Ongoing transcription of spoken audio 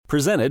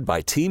Presented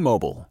by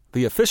T-Mobile,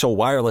 the official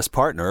wireless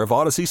partner of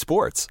Odyssey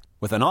Sports.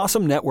 With an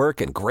awesome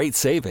network and great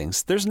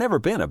savings, there's never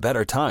been a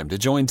better time to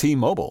join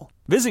T-Mobile.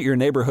 Visit your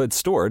neighborhood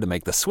store to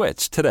make the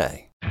switch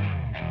today.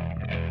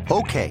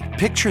 Okay,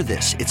 picture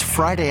this. It's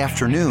Friday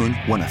afternoon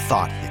when a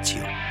thought hits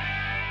you.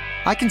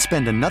 I can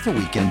spend another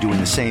weekend doing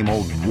the same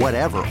old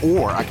whatever,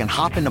 or I can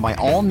hop into my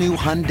all-new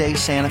Hyundai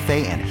Santa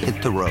Fe and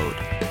hit the road.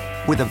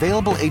 With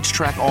available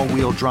H-Track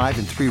all-wheel drive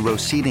and 3-row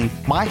seating,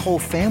 my whole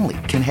family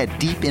can head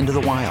deep into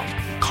the wild.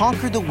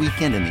 Conquer the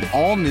weekend in the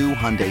all-new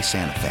Hyundai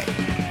Santa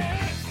Fe.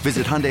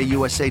 Visit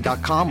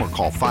HyundaiUSA.com or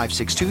call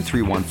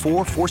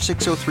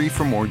 562-314-4603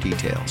 for more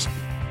details.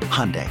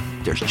 Hyundai,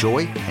 there's joy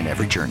in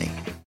every journey.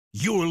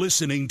 You're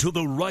listening to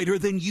the Writer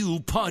Than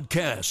You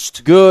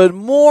podcast. Good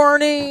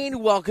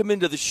morning. Welcome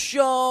into the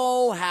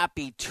show.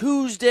 Happy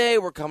Tuesday.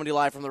 We're coming to you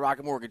live from the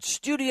Rocket Mortgage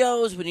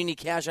Studios. When you need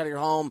cash out of your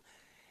home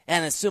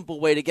and a simple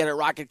way to get it,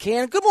 Rocket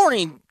can. Good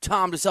morning,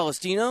 Tom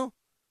DeCelestino.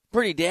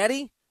 Pretty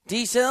Daddy.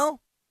 D-Cell.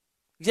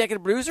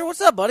 Executive producer.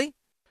 What's up, buddy?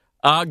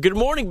 Good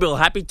morning, Bill.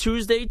 Happy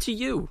Tuesday to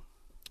you.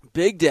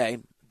 Big day.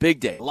 Big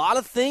day. A lot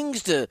of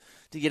things to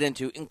get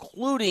into,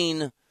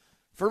 including,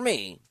 for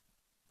me,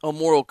 a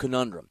moral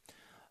conundrum.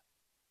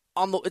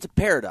 It's a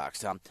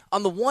paradox, Tom.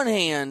 On the one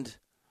hand,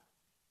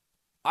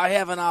 I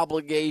have an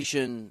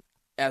obligation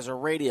as a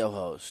radio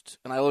host,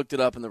 and I looked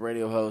it up in the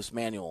radio host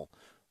manual,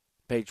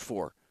 page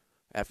 4,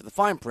 after the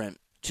fine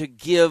print, to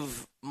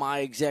give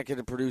my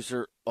executive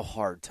producer a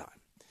hard time.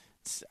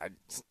 It's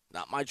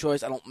not my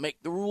choice. I don't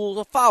make the rules.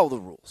 I follow the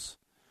rules.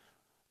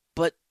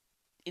 But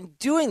in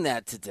doing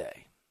that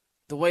today,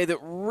 the way that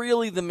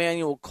really the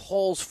manual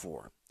calls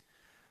for,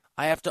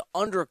 I have to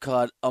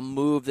undercut a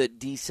move that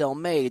D-Cell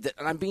made that,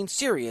 and I'm being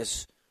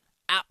serious,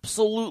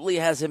 absolutely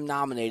has him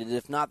nominated,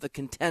 if not the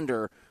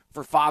contender,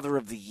 for Father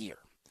of the Year.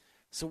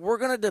 So we're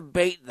going to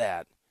debate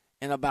that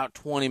in about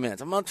 20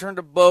 minutes. I'm going to turn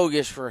to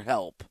Bogish for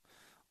help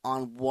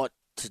on what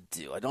to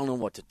do. I don't know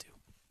what to do.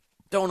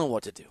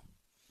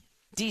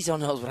 D-Cell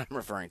knows what I'm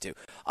referring to.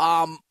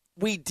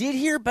 We did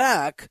hear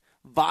back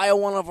via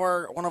one of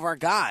our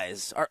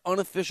guys, our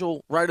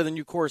unofficial Writer Than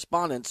You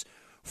correspondents,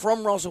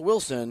 from Russell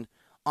Wilson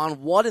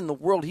on what in the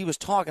world he was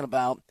talking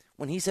about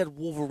when he said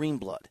Wolverine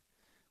blood.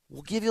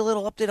 We'll give you a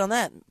little update on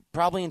that,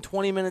 probably in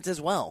 20 minutes as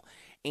well.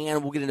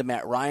 And we'll get into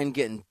Matt Ryan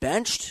getting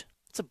benched.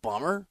 It's a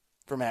bummer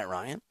for Matt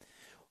Ryan.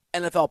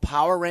 NFL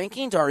power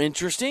rankings are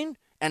interesting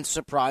and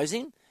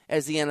surprising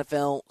as the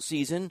NFL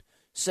season,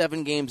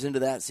 7 games into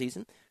that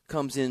season,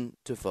 comes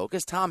into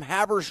focus. Tom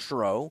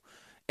Haberstroh,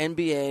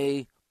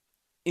 NBA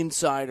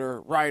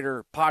insider,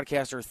 writer,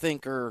 podcaster,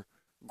 thinker,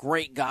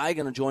 great guy,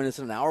 going to join us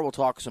in an hour. We'll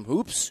talk some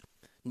hoops.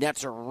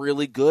 Nets are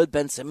really good.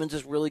 Ben Simmons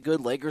is really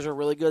good. Lakers are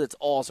really good. It's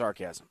all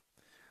sarcasm.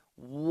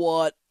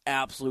 What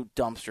absolute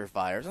dumpster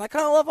fires. And I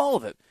kind of love all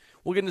of it.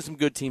 We'll get into some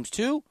good teams,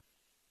 too.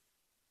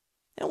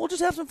 And we'll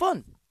just have some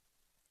fun.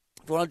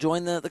 If you want to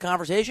join the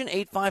conversation,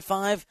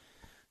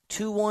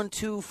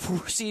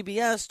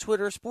 855-212-4CBS,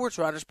 Twitter, Sports,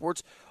 Writer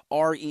Sports,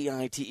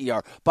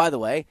 REITER. By the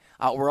way,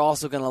 we're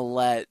also going to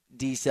let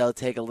D-Cell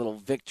take a little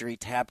victory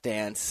tap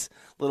dance,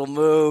 little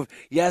move.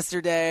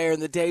 Yesterday or in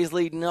the days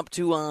leading up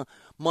to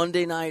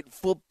Monday Night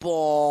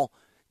Football,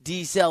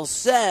 D-Cell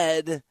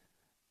said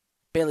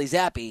Bailey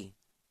Zappi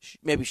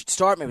maybe should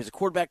start. Maybe it's a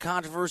quarterback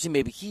controversy.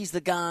 Maybe he's the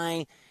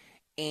guy.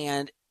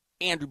 And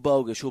Andrew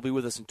Bogish will be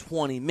with us in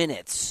 20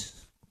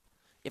 minutes,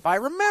 if I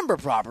remember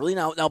properly.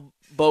 Now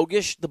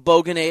Bogish, the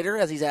Boganator,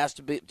 as he's asked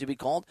to be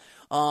called,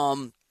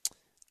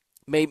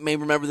 may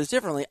remember this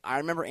differently. I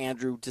remember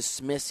Andrew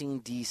dismissing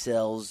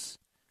D-Cell's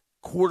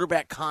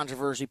quarterback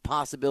controversy,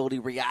 possibility,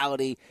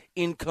 reality,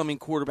 incoming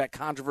quarterback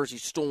controversy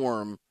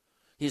storm.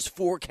 His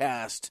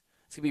forecast,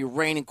 it's going to be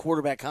raining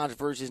quarterback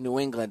controversies in New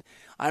England.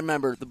 I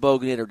remember the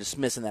Boganator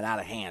dismissing that out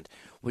of hand.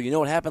 Well, you know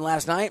what happened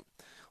last night?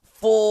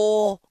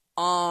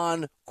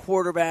 Full-on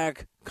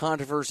quarterback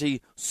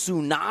controversy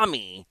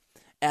tsunami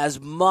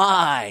as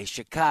my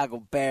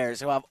Chicago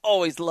Bears, who I've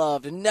always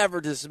loved and never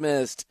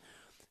dismissed,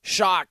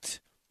 shocked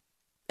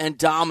and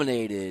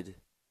dominated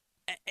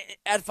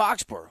at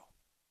Foxborough,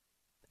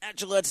 at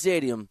Gillette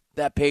Stadium,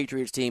 that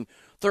Patriots team,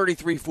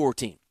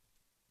 33-14.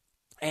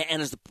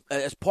 And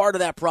as part of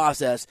that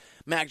process,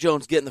 Mac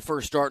Jones, getting the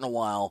first start in a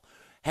while,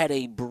 had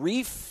a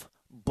brief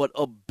but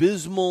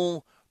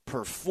abysmal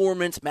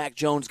performance. Mac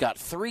Jones got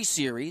 3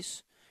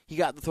 series. He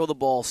got to throw the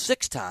ball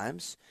 6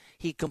 times.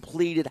 He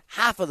completed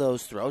half of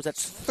those throws.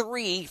 That's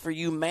 3 for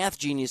you math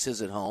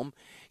geniuses at home.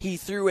 He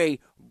threw a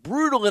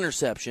brutal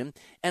interception,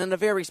 and in a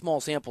very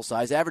small sample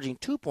size, averaging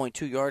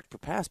 2.2 yards per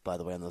pass, by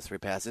the way, on those 3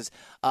 passes.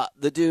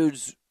 The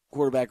dude's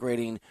quarterback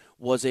rating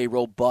was a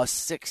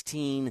robust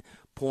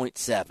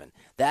 16.7.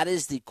 That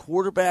is the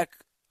quarterback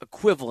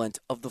equivalent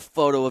of the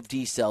photo of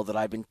D-Cell that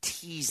I've been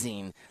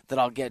teasing that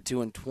I'll get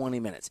to in 20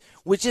 minutes,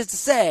 which is to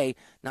say,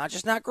 not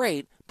just not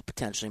great, but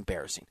potentially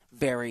embarrassing.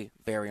 Very,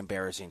 very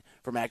embarrassing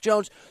for Mac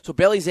Jones. So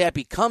Bailey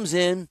Zappi comes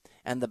in,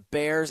 and the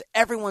Bears,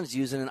 everyone's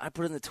using it. I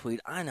put it in the tweet.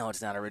 I know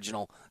it's not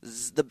original.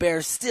 The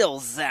Bears still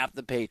zap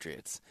the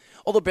Patriots.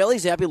 Although Bailey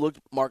Zappi looked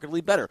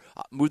markedly better.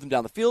 Moved them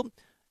down the field,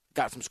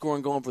 got some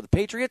scoring going for the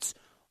Patriots.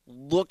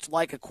 Looked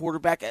like a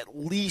quarterback at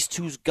least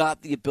who's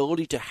got the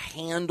ability to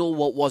handle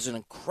what was an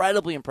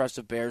incredibly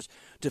impressive Bears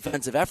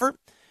defensive effort.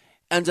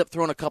 Ends up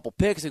throwing a couple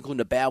picks,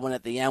 including a bad one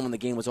at the end when the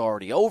game was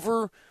already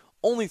over.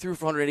 Only threw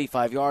for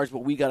 185 yards,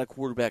 but we got a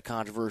quarterback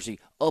controversy,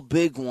 a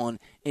big one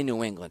in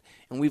New England.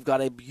 And we've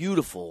got a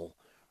beautiful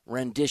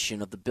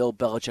rendition of the Bill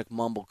Belichick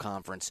Mumble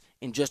Conference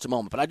in just a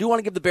moment. But I do want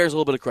to give the Bears a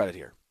little bit of credit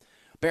here.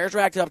 Bears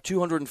racked up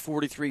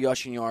 243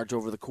 rushing yards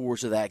over the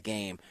course of that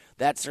game.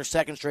 That's their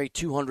second straight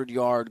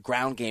 200-yard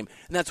ground game.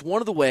 And that's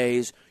one of the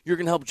ways you're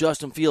going to help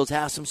Justin Fields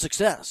have some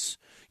success.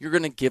 You're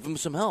going to give him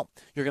some help.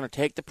 You're going to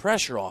take the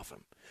pressure off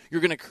him. You're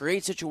going to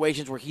create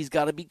situations where he's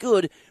got to be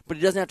good, but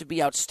he doesn't have to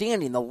be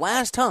outstanding. The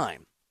last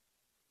time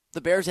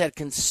the Bears had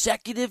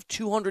consecutive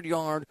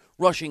 200-yard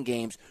rushing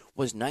games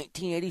was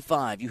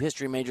 1985. You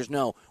history majors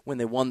know when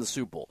they won the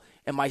Super Bowl.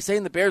 Am I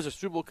saying the Bears are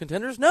Super Bowl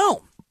contenders?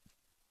 No.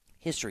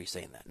 History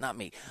saying that, not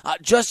me.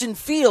 Justin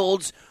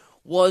Fields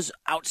was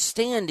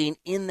outstanding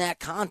in that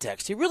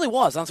context. He really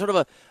was on sort of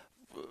a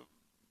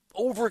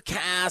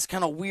overcast,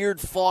 kind of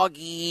weird,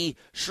 foggy,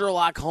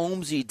 Sherlock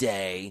Holmesy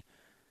day.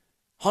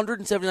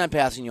 179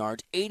 passing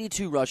yards,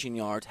 82 rushing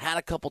yards, had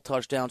a couple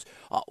touchdowns,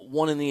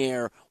 one in the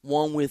air,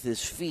 one with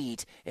his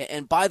feet.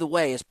 And by the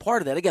way, as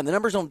part of that, again, the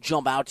numbers don't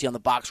jump out to you on the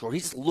box score. He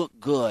just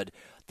looked good.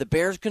 The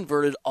Bears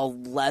converted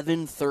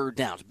 11 third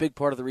downs. A big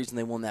part of the reason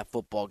they won that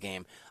football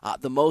game.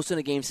 The most in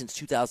a game since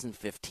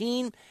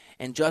 2015.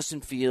 And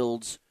Justin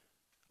Fields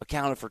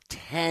accounted for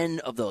 10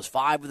 of those,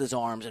 5 with his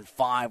arms and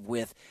 5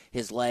 with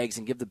his legs.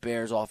 And give the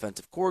Bears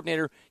offensive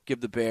coordinator,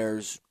 give the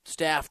Bears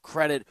staff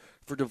credit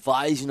for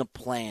devising a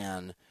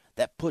plan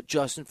that put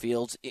Justin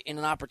Fields in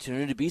an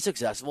opportunity to be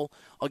successful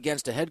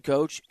against a head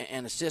coach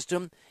and a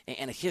system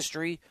and a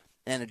history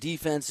and a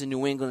defense in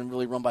New England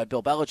really run by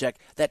Bill Belichick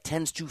that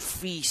tends to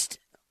feast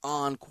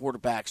on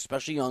quarterbacks,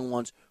 especially young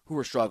ones who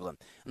are struggling.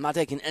 I'm not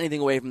taking anything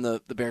away from the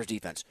Bears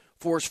defense.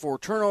 Forced 4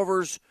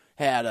 turnovers,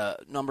 had a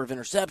number of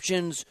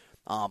interceptions,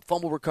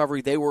 fumble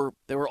recovery. They were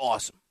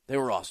awesome. They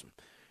were awesome.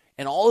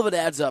 And all of it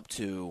adds up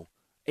to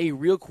a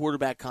real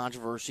quarterback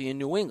controversy in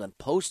New England.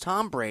 Post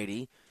Tom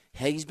Brady,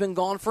 he's been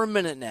gone for a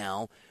minute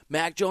now.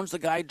 Mac Jones, the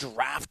guy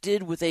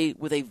drafted with a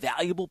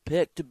valuable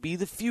pick to be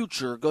the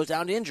future, goes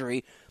down to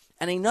injury.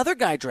 And another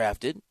guy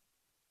drafted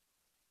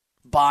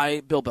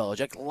by Bill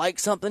Belichick, like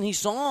something he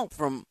saw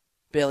from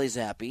Bailey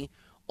Zappi,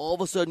 all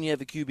of a sudden you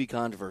have a QB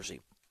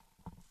controversy.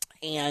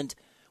 And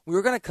we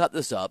were going to cut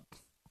this up,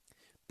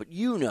 but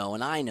you know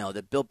and I know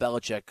that Bill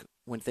Belichick,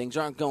 when things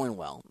aren't going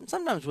well, and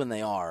sometimes when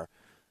they are,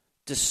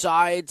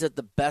 decides that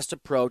the best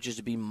approach is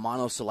to be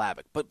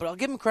monosyllabic. But I'll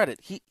give him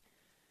credit.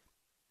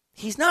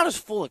 He's not as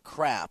full of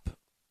crap,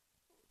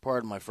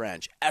 pardon my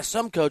French, as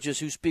some coaches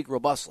who speak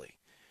robustly.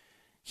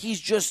 He's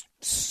just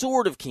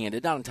sort of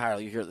candid, not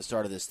entirely, you hear at the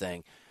start of this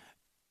thing,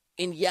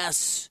 in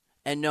yes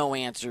and no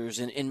answers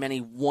in many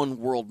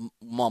one-word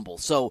mumble.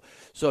 So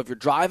if you're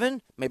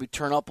driving, maybe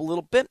turn up a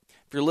little bit.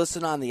 If you're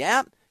listening on the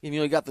app, if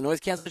you got the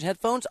noise cancellation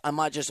headphones, I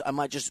might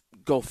just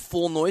go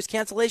full noise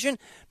cancellation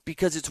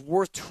because it's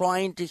worth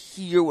trying to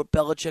hear what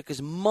Belichick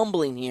is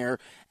mumbling here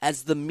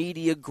as the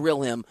media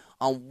grill him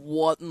on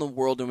what in the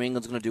world New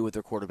England's going to do with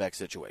their quarterback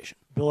situation.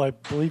 Bill, I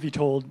believe you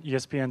told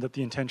ESPN that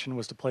the intention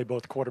was to play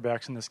both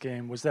quarterbacks in this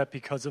game. Was that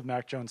because of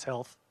Mac Jones'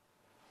 health?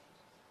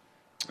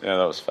 Yeah,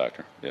 that was a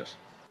factor, yes.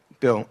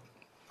 Bill,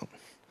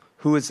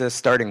 who is the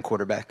starting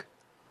quarterback?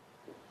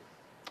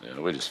 Yeah,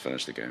 we just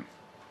finished the game.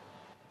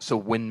 So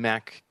when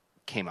Mac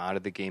came out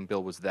of the game,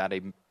 Bill, was that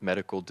a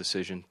medical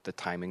decision, the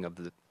timing of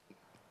the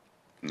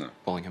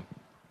pulling him?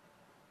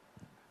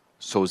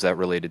 So was that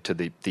related to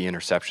the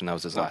interception? That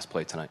was his last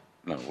play tonight?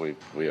 No,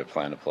 we had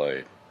planned to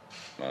play.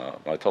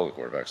 I told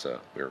the quarterbacks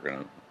that we were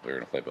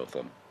gonna play both of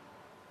them.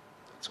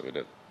 So we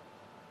did.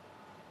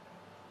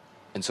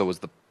 And so was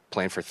the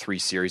plan for 3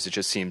 series? It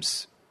just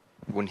seems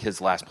when his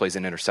last play's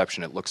an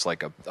interception, it looks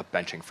like a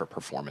benching for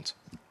performance.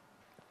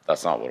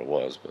 That's not what it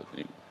was, but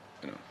you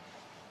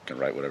can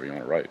write whatever you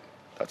want to write.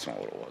 That's not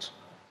what it was.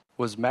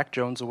 Was Mac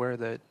Jones aware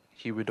that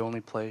he would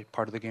only play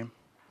part of the game?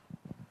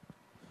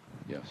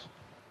 Yes.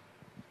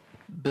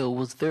 Bill,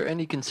 was there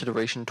any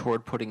consideration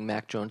toward putting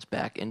Mac Jones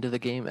back into the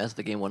game as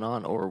the game went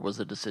on, or was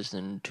the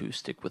decision to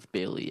stick with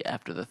Bailey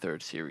after the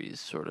 3rd series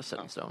sort of set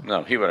in stone?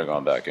 No, he would have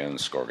gone back in. The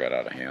score got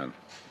out of hand,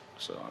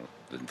 so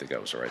I didn't think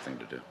that was the right thing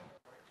to do.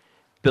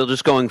 Bill,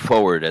 just going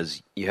forward,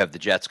 as you have the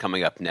Jets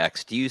coming up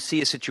next, do you see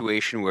a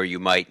situation where you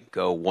might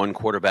go one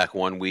quarterback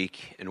one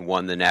week and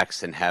one the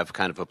next and have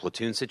kind of a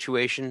platoon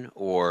situation,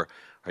 or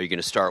are you going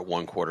to start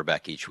one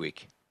quarterback each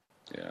week?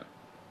 Yeah.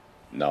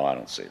 No, I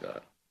don't see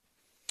that.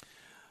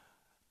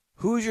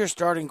 Who's your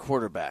starting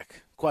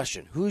quarterback?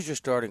 Question, who's your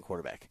starting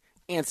quarterback?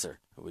 Answer,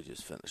 we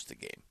just finished the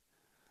game.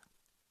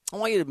 I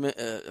want you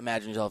to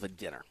imagine yourself at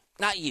dinner.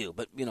 Not you,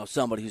 but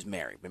somebody who's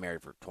married, been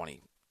married for 20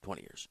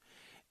 years.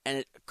 And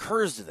it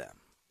occurs to them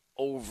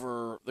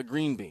over the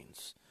green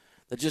beans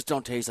that just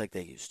don't taste like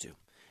they used to.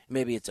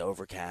 Maybe it's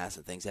overcast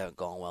and things haven't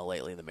gone well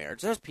lately in the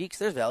marriage. There's peaks,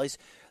 there's valleys,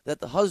 that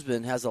the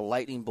husband has a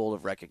lightning bolt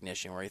of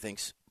recognition where he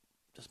thinks,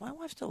 does my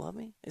wife still love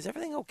me? Is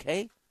everything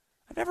okay?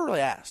 I've never really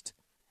asked.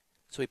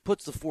 So he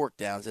puts the fork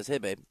down and says, hey,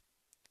 babe.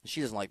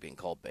 She doesn't like being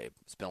called babe.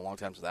 It's been a long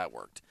time since that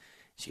worked.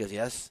 She goes,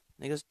 yes.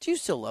 And he goes, do you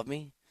still love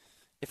me?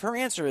 If her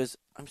answer is,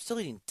 I'm still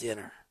eating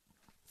dinner,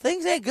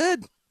 things ain't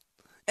good.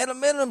 At a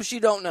minimum, she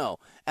don't know.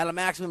 At a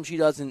maximum, she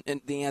doesn't,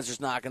 and the answer's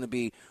not going to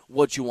be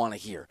what you want to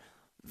hear.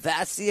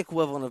 That's the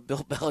equivalent of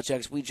Bill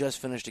Belichick's, we just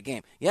finished a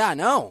game. Yeah, I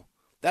know.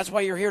 That's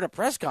why you're here at a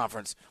press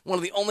conference. One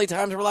of the only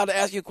times we're allowed to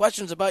ask you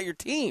questions about your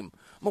team.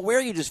 I'm aware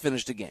you just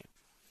finished a game.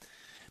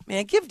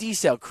 Man, give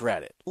D-Cell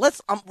credit.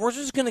 We're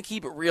just going to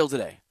keep it real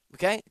today,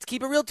 okay? Let's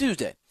keep it real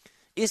Tuesday.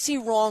 Is he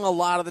wrong a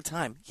lot of the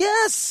time?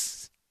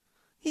 Yes,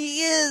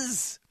 he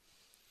is.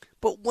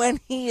 But when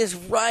he is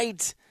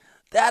right,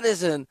 that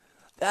is an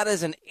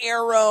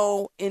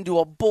arrow into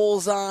a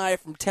bullseye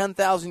from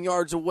 10,000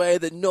 yards away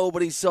that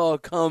nobody saw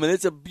coming.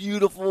 It's a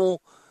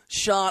beautiful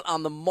shot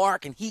on the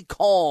mark, and he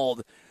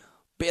called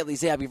Bailey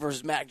Zappi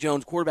versus Mac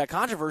Jones quarterback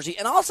controversy.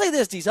 And I'll say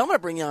this, D-Cell, I'm going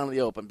to bring you on to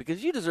the open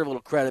because you deserve a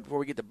little credit before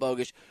we get to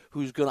Bogusch,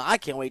 who's going to – I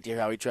can't wait to hear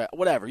how he tries.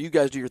 Whatever. You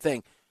guys do your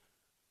thing.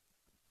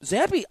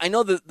 Zappi, I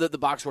know the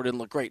box score didn't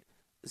look great.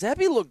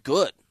 Zappi looked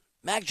good.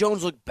 Mac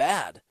Jones looked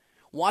bad.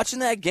 Watching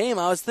that game,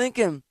 I was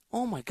thinking,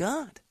 oh, my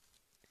God.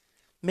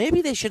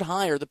 Maybe they should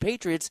hire the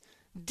Patriots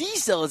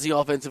D-Cell as the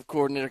offensive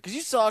coordinator because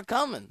you saw it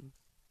coming.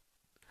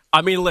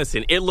 I mean,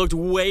 listen, it looked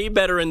way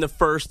better in the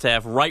first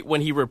half right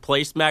when he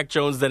replaced Mac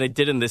Jones than it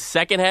did in the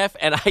second half,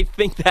 and I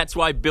think that's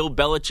why Bill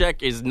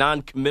Belichick is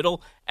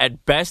non-committal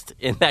at best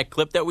in that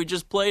clip that we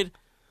just played.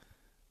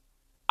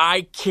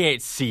 I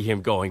can't see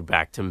him going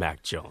back to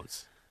Mac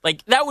Jones.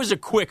 Like, that was a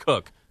quick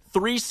hook.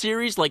 3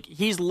 series, like,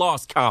 he's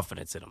lost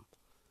confidence in him.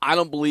 I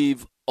don't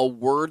believe a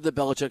word that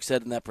Belichick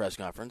said in that press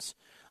conference.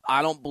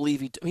 I don't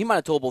believe he might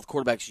have told both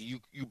quarterbacks,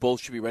 you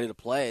both should be ready to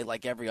play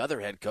like every other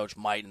head coach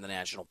might in the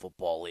National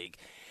Football League.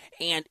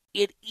 And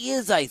it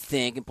is, I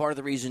think, and part of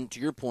the reason, to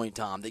your point,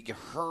 Tom, that you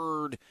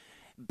heard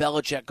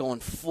Belichick going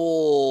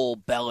full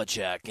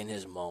Belichick in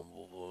his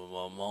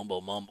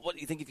mumble. What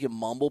do you think if you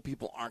mumble,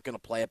 people aren't going to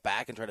play it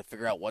back and try to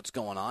figure out what's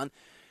going on?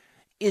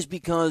 Is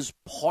because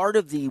part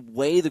of the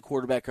way the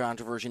quarterback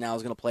controversy now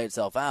is going to play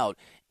itself out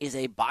is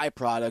a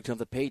byproduct of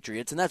the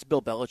Patriots, and that's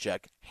Bill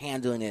Belichick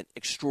handling it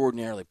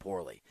extraordinarily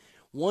poorly.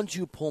 Once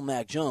you pull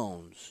Mac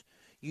Jones,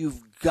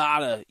 you've got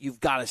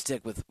to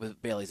stick with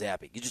Bailey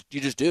Zappi. You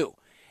just do.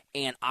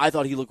 And I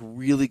thought he looked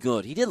really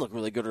good. He did look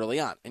really good early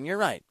on, and you're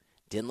right.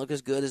 Didn't look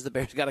as good as the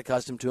Bears got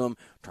accustomed to him.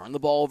 Turned the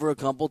ball over a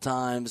couple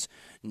times.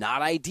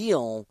 Not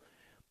ideal.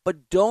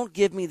 But don't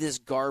give me this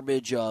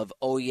garbage of,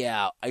 oh,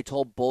 yeah, I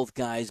told both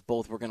guys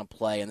both were going to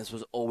play, and this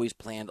was always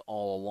planned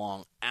all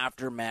along.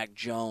 After Mac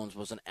Jones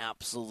was an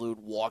absolute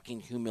walking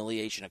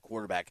humiliation at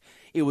quarterback.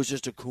 It was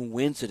just a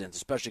coincidence,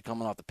 especially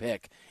coming off the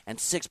pick, and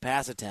 6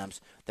 pass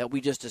attempts that we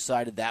just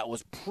decided that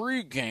was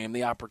pregame,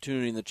 the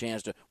opportunity and the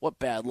chance to, what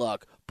bad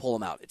luck, pull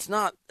him out. It's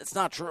not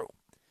true.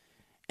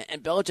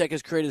 And Belichick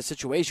has created a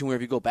situation where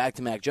if you go back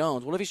to Mac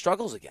Jones, what if he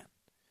struggles again?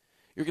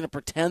 You're going to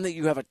pretend that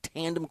you have a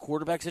tandem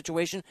quarterback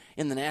situation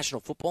in the National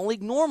Football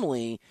League?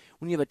 Normally,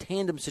 when you have a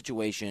tandem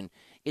situation,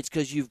 it's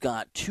because you've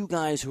got 2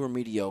 guys who are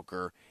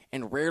mediocre,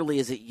 and rarely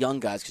is it young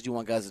guys because you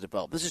want guys to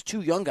develop. This is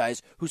 2 young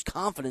guys whose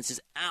confidence is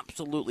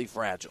absolutely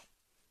fragile.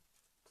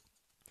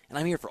 And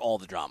I'm here for all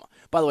the drama.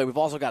 By the way, we've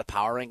also got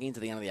power rankings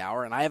at the end of the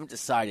hour, and I haven't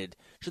decided,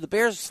 should the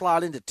Bears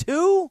slot into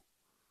 2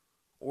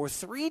 or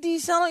 3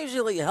 D-Cell? I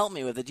usually let you help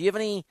me with it. Do you have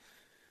any,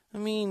 I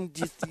mean,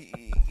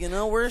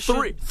 where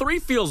should... 3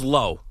 feels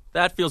low.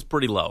 That feels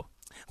pretty low.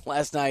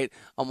 Last night,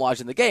 I'm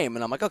watching the game,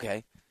 and I'm like,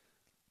 okay,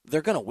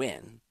 they're going to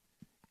win.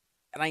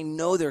 And I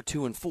know they're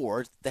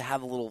 2-4. They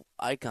have a little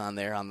icon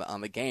there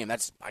on the game.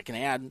 I can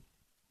add,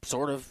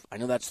 sort of. I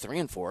know that's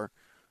 3-4.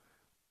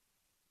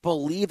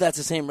 Believe that's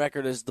the same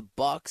record as the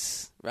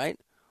Bucs, right?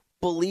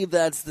 Believe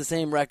that's the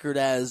same record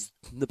as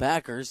the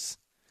Packers.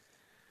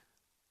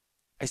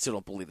 I still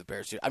don't believe the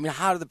Bears do. I mean,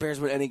 how do the Bears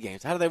win any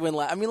games? How do they win?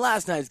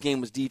 Last night's game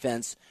was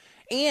defense,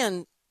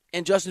 and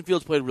Justin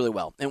Fields played really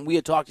well. And we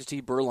had talked to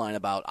Steve Berline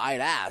about, I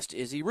had asked,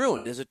 is he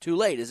ruined? Is it too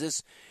late? Is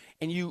this?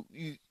 And you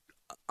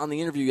on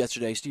the interview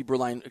yesterday, Steve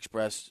Berline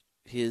expressed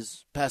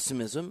his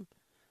pessimism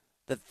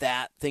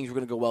that things were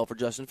going to go well for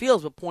Justin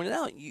Fields, but pointed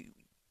out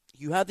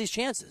you have these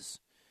chances,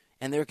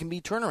 and there can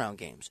be turnaround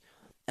games.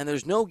 And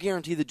there's no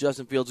guarantee that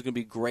Justin Fields is going to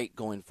be great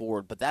going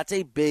forward, but that's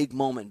a big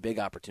moment, big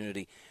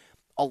opportunity.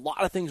 A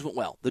lot of things went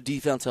well. The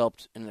defense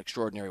helped in an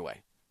extraordinary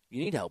way.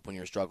 You need help when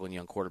you're a struggling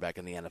young quarterback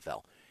in the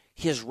NFL.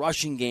 His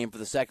rushing game for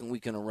the second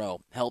week in a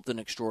row helped in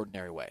an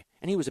extraordinary way.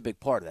 And he was a big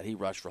part of that. He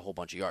rushed for a whole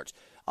bunch of yards.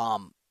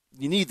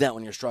 You need that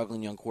when you're a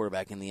struggling young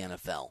quarterback in the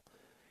NFL.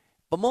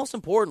 But most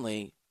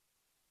importantly,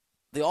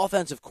 the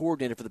offensive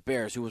coordinator for the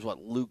Bears, who was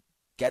Luke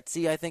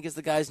Getsy, I think is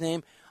the guy's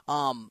name,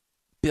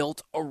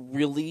 built a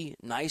really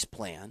nice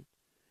plan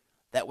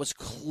that was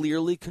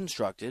clearly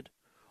constructed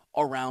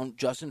around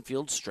Justin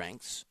Fields'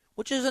 strengths,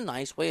 which is a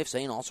nice way of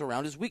saying also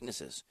around his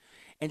weaknesses.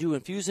 And to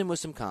infuse him with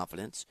some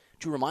confidence,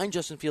 to remind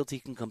Justin Fields he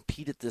can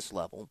compete at this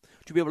level,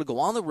 to be able to go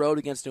on the road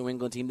against a New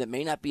England team that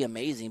may not be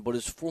amazing, but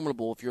is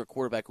formidable if you're a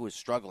quarterback who is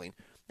struggling.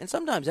 And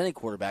sometimes any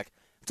quarterback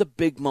It's a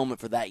big moment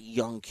for that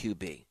young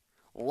QB.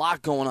 A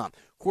lot going on.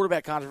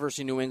 Quarterback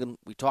controversy in New England.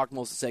 We talked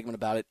most of the segment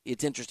about it.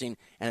 It's interesting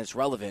and it's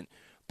relevant.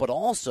 But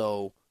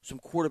also some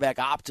quarterback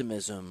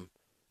optimism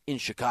in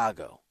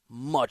Chicago.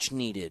 Much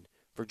needed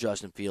for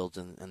Justin Fields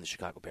and the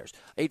Chicago Bears.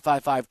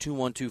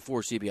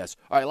 855-212-4CBS.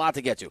 All right, a lot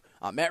to get to.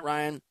 Matt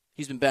Ryan,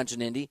 he's been benched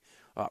in Indy.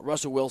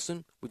 Russell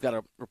Wilson, we've got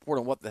a report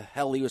on what the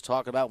hell he was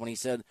talking about when he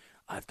said,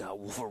 I've got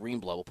Wolverine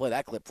blood. We'll play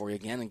that clip for you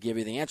again and give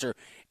you the answer.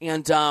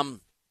 And,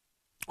 and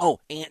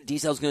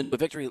D-Cell's going to do a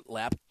victory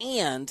lap.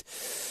 And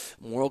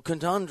moral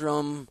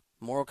conundrum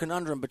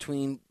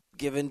between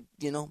giving,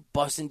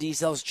 busting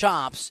D-Cell's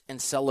chops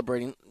and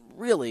celebrating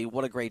really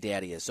what a great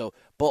dad he is. So,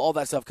 all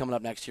that stuff coming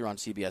up next here on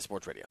CBS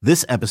Sports Radio.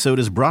 This episode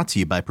is brought to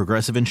you by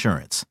Progressive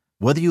Insurance.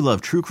 Whether you love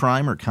true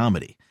crime or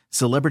comedy,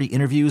 celebrity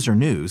interviews or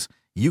news,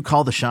 you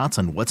call the shots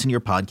on what's in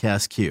your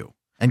podcast queue.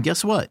 And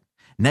guess what?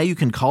 Now you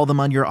can call them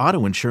on your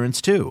auto insurance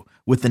too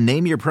with the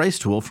Name Your Price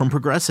tool from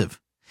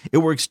Progressive. It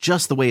works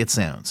just the way it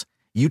sounds.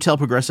 You tell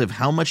Progressive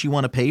how much you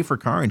want to pay for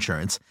car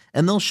insurance,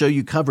 and they'll show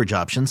you coverage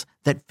options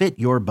that fit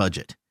your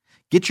budget.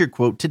 Get your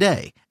quote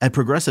today at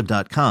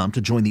Progressive.com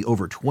to join the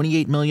over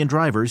 28 million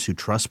drivers who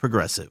trust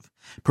Progressive.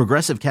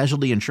 Progressive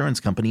Casualty Insurance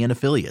Company and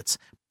Affiliates.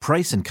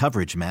 Price and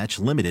coverage match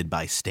limited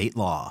by state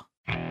law.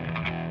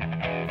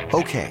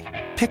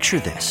 Okay, picture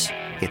this.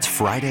 It's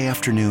Friday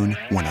afternoon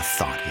when a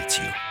thought hits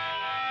you.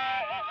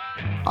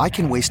 I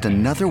can waste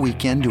another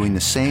weekend doing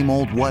the same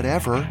old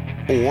whatever,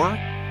 or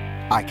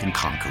I can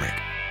conquer it.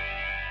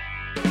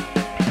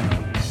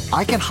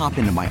 I can hop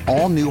into my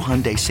all-new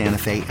Hyundai Santa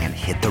Fe and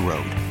hit the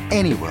road.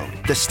 Any road.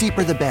 The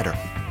steeper, the better.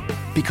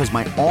 Because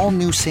my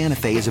all-new Santa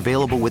Fe is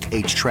available with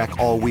H-Track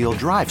all-wheel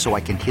drive, so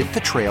I can hit the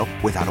trail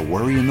without a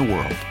worry in the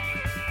world.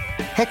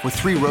 Heck, with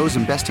 3 rows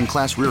and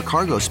best-in-class rear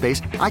cargo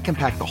space, I can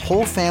pack the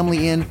whole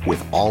family in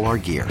with all our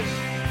gear.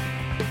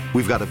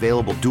 We've got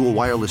available dual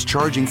wireless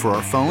charging for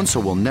our phones, so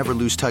we'll never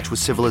lose touch with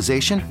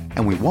civilization,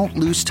 and we won't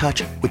lose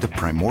touch with the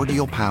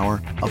primordial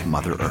power of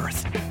Mother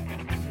Earth.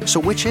 So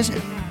which is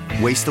it?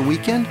 Waste the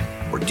weekend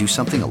or do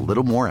something a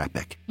little more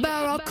epic?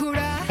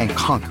 And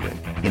conquer it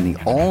in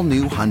the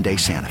all-new Hyundai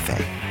Santa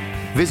Fe.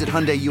 Visit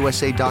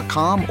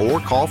HyundaiUSA.com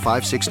or call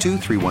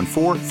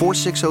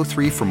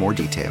 562-314-4603 for more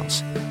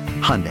details.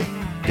 Hyundai,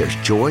 there's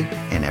joy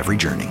in every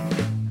journey.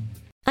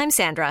 I'm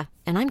Sandra,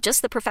 and I'm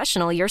just the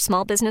professional your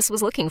small business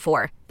was looking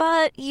for.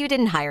 But you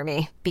didn't hire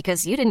me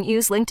because you didn't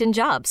use LinkedIn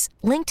Jobs.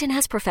 LinkedIn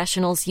has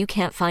professionals you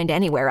can't find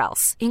anywhere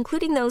else,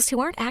 including those who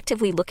aren't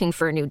actively looking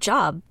for a new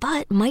job,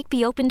 but might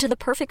be open to the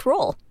perfect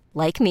role,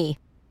 like me.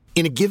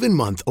 In a given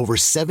month, over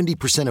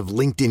 70% of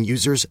LinkedIn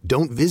users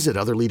don't visit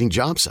other leading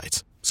job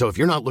sites. So if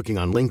you're not looking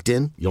on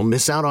LinkedIn, you'll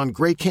miss out on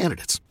great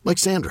candidates, like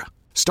Sandra.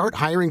 Start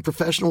hiring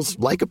professionals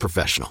like a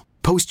professional.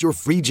 Post your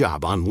free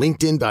job on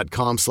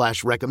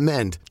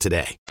linkedin.com/recommend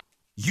today.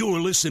 You're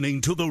listening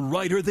to the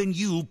Writer Than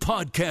You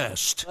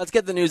podcast. Let's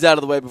get the news out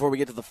of the way before we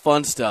get to the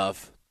fun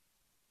stuff.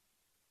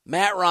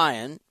 Matt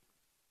Ryan,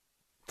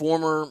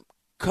 former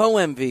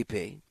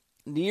co-MVP,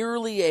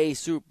 nearly a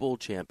Super Bowl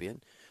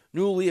champion,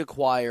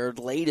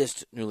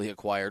 latest newly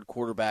acquired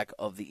quarterback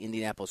of the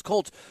Indianapolis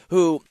Colts,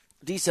 who,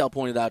 D-Cell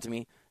pointed out to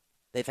me,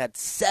 they've had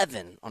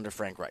 7 under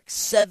Frank Reich.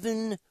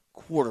 7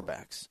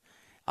 quarterbacks.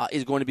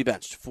 Is going to be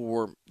benched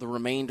for the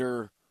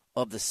remainder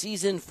of the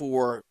season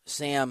for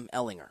Sam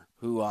Ehlinger,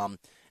 who,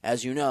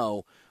 as you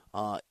know,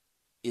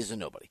 is a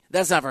nobody.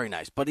 That's not very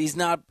nice, but he's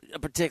not a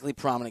particularly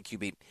prominent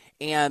QB.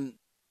 And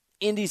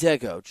Indy's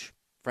head coach,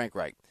 Frank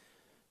Reich,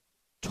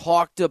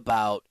 talked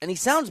about, and he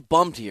sounds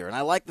bummed here, and I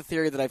like the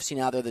theory that I've seen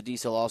out there that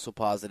D-Cell also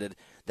posited,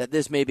 that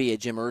this may be a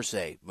Jim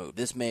Irsay move.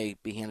 This may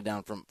be handed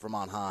down from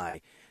on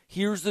high.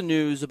 Here's the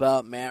news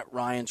about Matt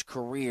Ryan's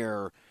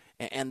career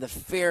and the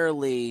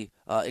fairly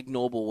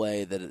ignoble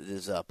way that it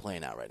is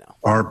playing out right now.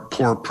 Our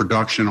poor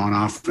production on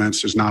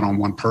offense is not on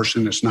one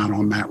person. It's not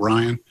on Matt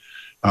Ryan.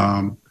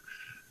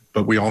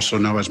 But we also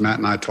know, as Matt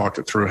and I talked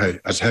it through, hey,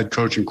 as head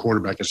coach and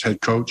quarterback, as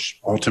head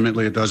coach,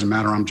 ultimately it doesn't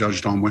matter. I'm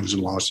judged on wins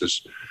and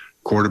losses.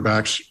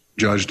 Quarterbacks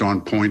judged on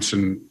points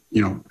and,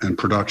 and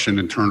production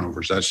and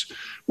turnovers.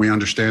 We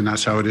understand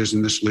that's how it is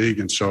in this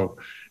league. And so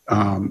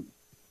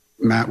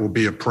Matt will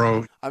be a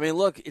pro. I mean,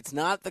 look, it's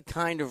not the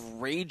kind of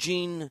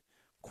raging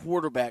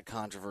quarterback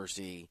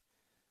controversy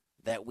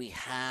that we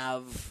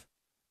have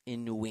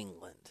in New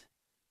England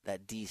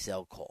that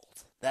D-Cell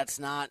called. It's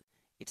not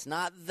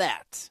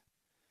that.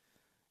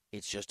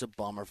 It's just a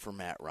bummer for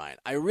Matt Ryan.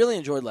 I really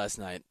enjoyed last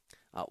night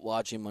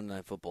watching Monday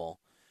Night Football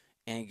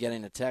and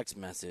getting a text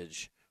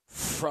message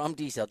from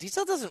D-Cell.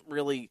 D-Cell doesn't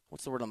really,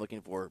 what's the word I'm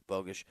looking for,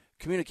 bogus,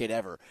 communicate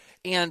ever.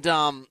 And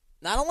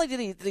not only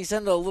did he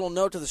send a little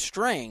note to the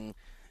string,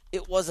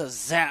 it was a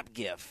zap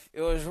gif.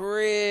 It was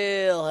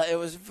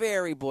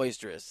very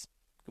boisterous.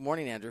 Good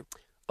morning, Andrew.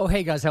 Oh,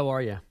 hey, guys. How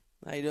are you?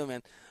 How you doing,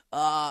 man?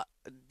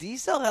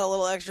 D-Cell had a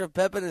little extra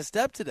pep in his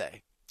step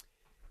today.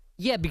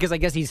 Yeah, because I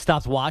guess he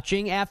stopped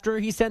watching after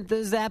he sent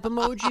the zap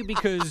emoji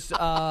because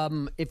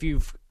if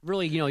you've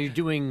really, you're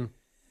doing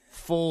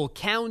full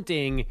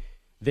counting,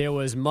 There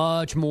was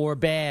much more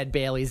bad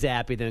Bailey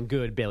Zappi than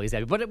good Bailey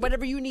Zappi. But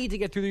whatever you need to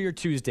get through your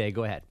Tuesday,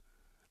 go ahead.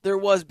 There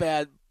was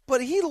bad,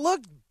 but he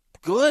looked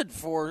good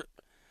for,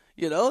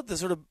 the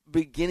sort of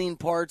beginning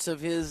parts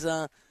of his.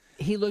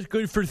 He looked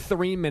good for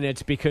 3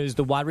 minutes because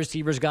the wide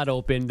receivers got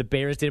open, the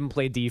Bears didn't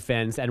play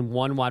defense, and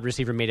one wide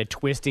receiver made a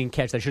twisting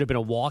catch that should have been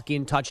a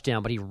walk-in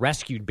touchdown, but he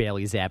rescued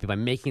Bailey Zappi by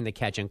making the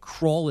catch and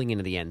crawling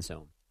into the end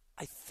zone.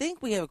 I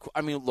think we have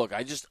look,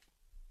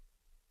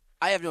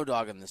 I have no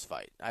dog in this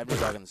fight. I have no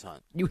dog in this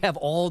hunt. You have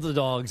all the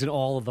dogs in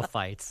all of the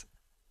fights.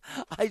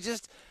 I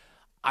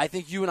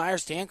think you and I are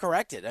stand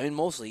corrected. I mean,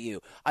 mostly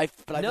you. I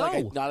feel like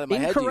I nodded my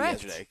head to you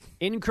yesterday.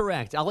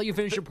 Incorrect. I'll let you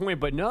finish your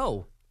point, but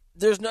no.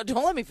 Don't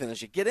let me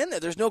finish it. Get in there.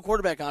 There's no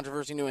quarterback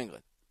controversy in New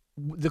England.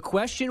 The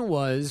question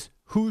was,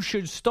 who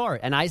should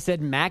start? And I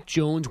said Mac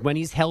Jones, when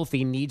he's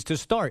healthy, needs to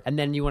start. And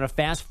then you want to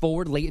fast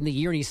forward late in the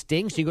year and he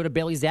stinks, you go to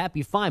Bailey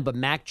Zappi, fine. But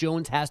Mac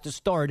Jones has to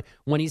start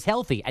when he's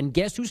healthy. And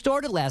guess who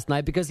started last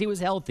night because he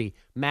was healthy?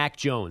 Mac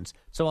Jones.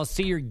 So I'll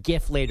see your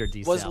gif later,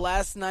 D. Was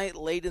last night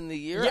late in the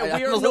year? Yeah,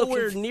 we are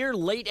nowhere near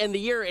late in the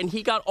year, and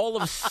he got all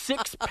of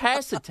 6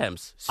 pass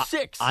attempts.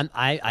 6.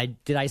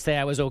 Did I say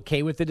I was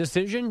okay with the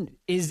decision?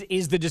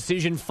 Is the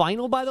decision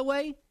final, by the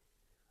way?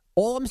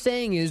 All I'm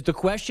saying is the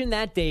question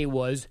that day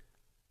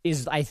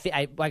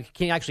I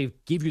can't actually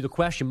give you the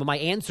question, but my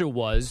answer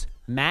was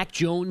Mac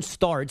Jones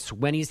starts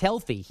when he's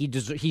healthy. He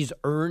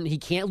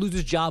can't lose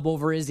his job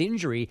over his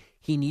injury.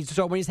 He needs to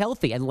start when he's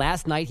healthy. And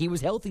last night he was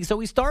healthy, so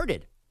he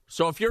started.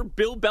 So if you're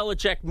Bill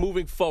Belichick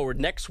moving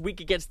forward next week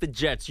against the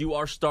Jets, you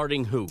are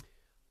starting who?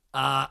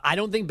 I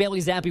don't think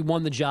Bailey Zappi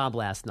won the job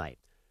last night.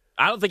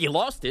 I don't think he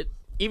lost it,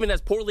 even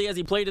as poorly as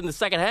he played in the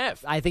second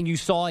half. I think you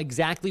saw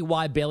exactly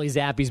why Bailey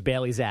Zappi's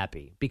Bailey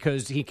Zappi,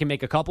 because he can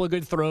make a couple of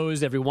good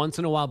throws every once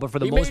in a while, but for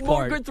the most part... He made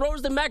more good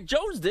throws than Mac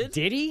Jones did.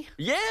 Did he?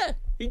 Yeah,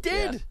 he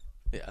did.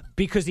 Yeah.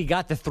 Because he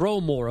got to throw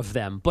more of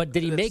them. But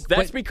did he make...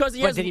 That's because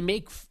he has... Did he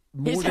make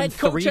more his than head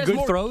coach 3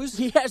 good throws?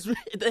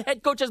 The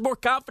head coach has more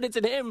confidence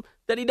in him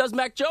than he does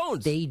Mac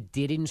Jones. They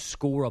didn't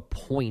score a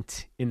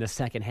point in the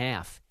second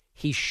half.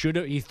 He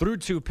threw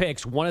 2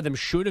 picks. One of them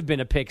should have been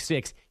a pick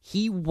 6.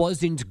 He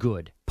wasn't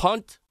good.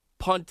 Punt,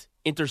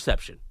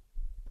 interception.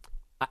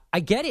 I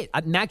get it.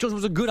 Mac Jones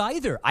wasn't good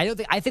either. I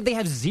think they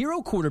have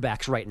 0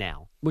 quarterbacks right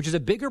now, which is a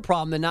bigger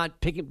problem than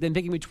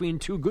picking between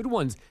 2 good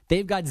ones.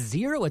 They've got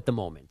 0 at the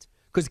moment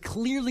because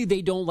clearly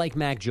they don't like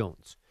Mac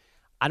Jones.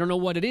 I don't know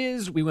what it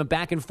is. We went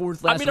back and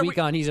forth last week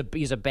on he's a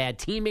bad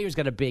teammate. He's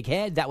got a big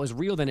head. That was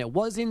real. Then it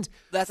wasn't.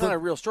 That's not a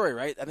real story,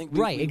 right? I think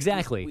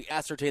exactly. We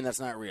ascertain that's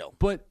not real.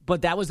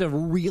 But that was a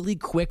really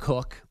quick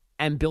hook,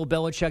 and Bill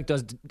Belichick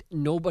does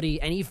nobody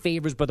any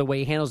favors by the way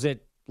he handles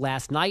it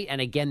last night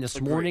and again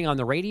this morning on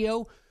the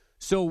radio.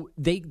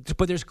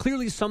 But there's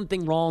clearly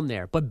something wrong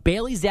there. But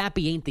Bailey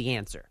Zappi ain't the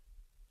answer.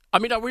 I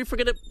mean, are we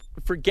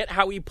forget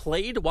how he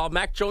played while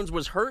Mac Jones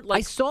was hurt?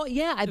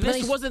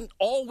 This wasn't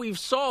all we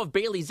saw of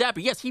Bailey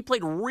Zappi. Yes, he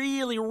played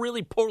really,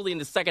 really poorly in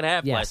the second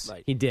half last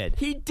night. He did.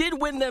 He did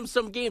win them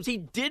some games. He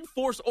did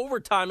force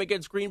overtime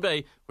against Green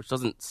Bay, which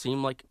doesn't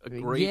seem like a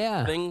great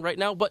thing right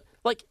now. But,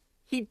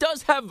 he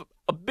does have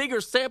a bigger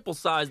sample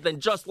size than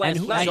just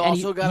last night.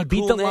 He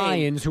beat the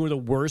Lions, who were the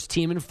worst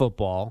team in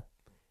football,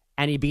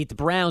 and he beat the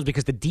Browns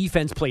because the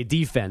defense played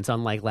defense,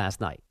 unlike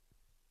last night.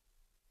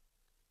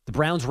 The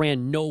Browns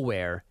ran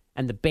nowhere,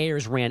 and the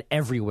Bears ran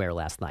everywhere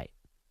last night.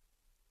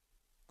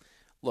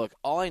 Look,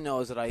 all I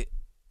know is that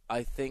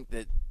I think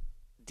that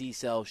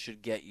D-Cell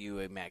should get you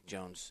a Mac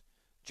Jones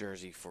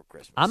jersey for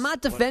Christmas. I'm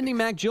not defending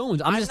Mac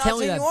Jones. I'm just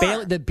telling you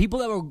that the people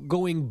that were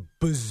going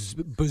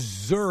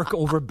berserk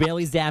over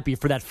Bailey Zappi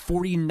for that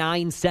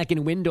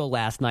 49-second window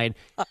last night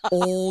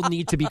all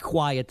need to be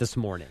quiet this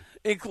morning.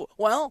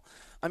 Well,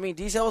 I mean,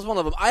 D-Cell was one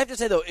of them. I have to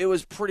say, though, it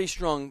was pretty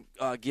strong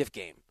gift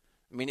game.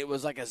 I mean, it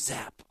was like a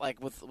zap,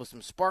 with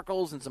some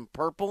sparkles and some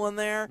purple in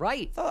there.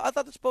 Right. I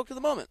thought that spoke to the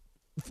moment.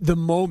 The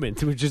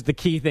moment, which is the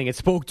key thing. It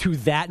spoke to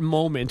that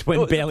moment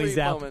when Bailey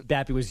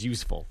Zappi was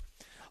useful.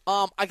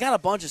 I got a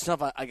bunch of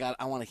stuff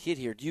I want to hit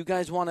here. Do you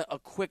guys want a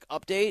quick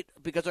update?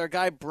 Because our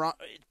guy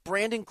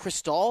Brandon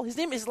Cristal,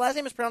 his last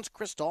name is pronounced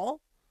Cristal,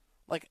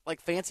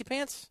 like fancy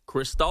pants.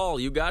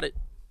 Cristal, you got it.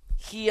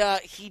 He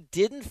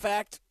did in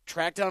fact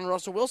track down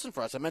Russell Wilson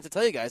for us. I meant to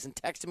tell you guys and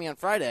texted me on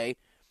Friday.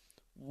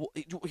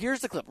 Here's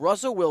the clip.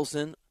 Russell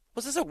Wilson,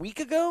 was this a week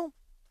ago?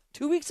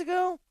 2 weeks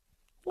ago?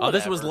 Whatever.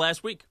 This was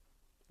last week.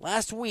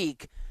 Last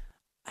week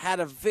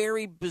had a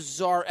very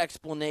bizarre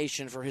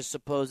explanation for his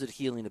supposed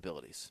healing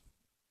abilities.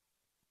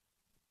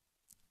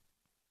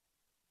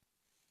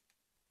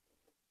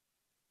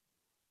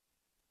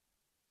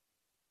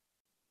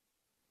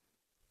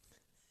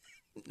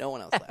 No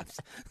one else laughs.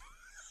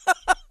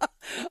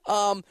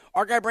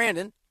 Our guy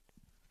Brandon,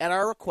 at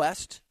our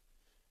request,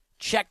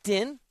 checked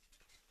in,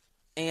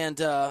 and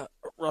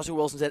Russell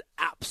Wilson said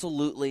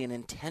absolutely an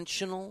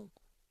intentional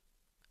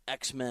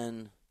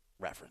X-Men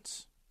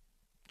reference.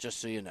 Just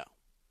so you know.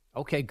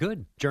 Okay,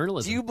 good.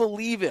 Journalism. Do you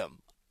believe him?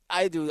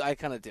 I do. I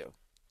kind of do.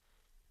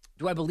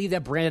 Do I believe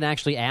that Brandon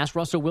actually asked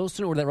Russell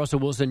Wilson, or that Russell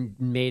Wilson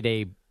made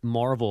a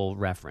Marvel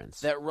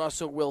reference? That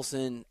Russell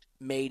Wilson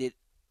made it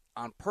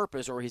on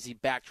purpose, or is he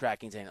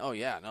backtracking saying, oh,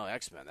 yeah, no,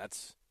 X-Men,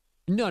 that's...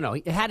 No,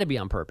 it had to be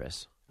on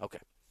purpose. Okay.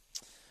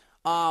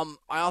 I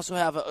also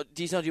have a...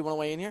 D-Cell, do you want to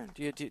weigh in here?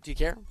 Do you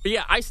care? But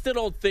yeah, I still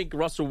don't think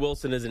Russell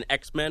Wilson is an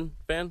X-Men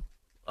fan.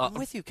 I'm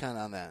with you kind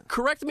of on that.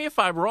 Correct me if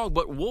I'm wrong,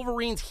 but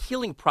Wolverine's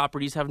healing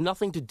properties have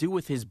nothing to do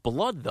with his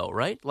blood, though,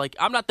 right? Like,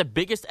 I'm not the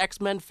biggest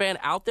X-Men fan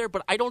out there,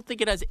 but I don't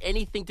think it has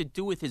anything to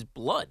do with his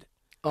blood.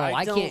 Oh,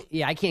 I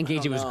can't gauge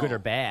if it was good or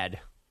bad.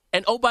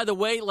 And, oh, by the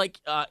way,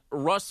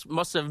 Russ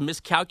must have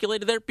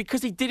miscalculated there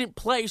because he didn't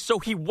play, so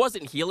he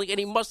wasn't healing, and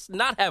he must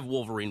not have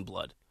Wolverine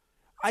blood.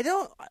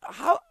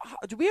 How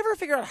do we ever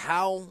figure out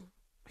how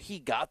he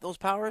got those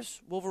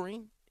powers,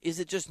 Wolverine?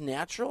 Is it just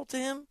natural to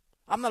him?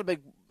 I'm not a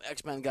big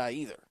X-Men guy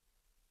either.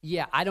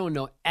 Yeah, I don't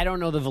know. I don't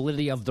know the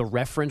validity of the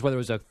reference, whether it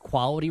was a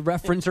quality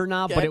reference or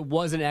not, but it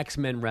was an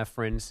X-Men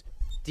reference.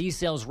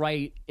 D-Cell's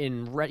right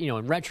in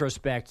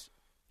retrospect.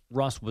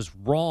 Russ was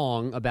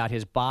wrong about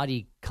his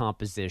body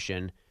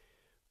composition,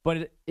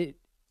 but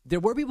there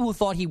were people who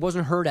thought he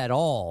wasn't hurt at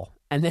all,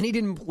 and then he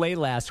didn't play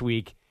last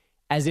week,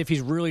 as if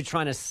he's really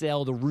trying to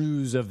sell the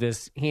ruse of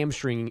this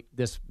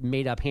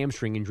made-up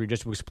hamstring injury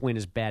just to explain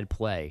his bad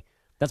play.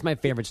 That's my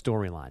favorite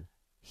storyline.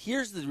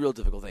 Here's the real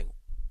difficult thing.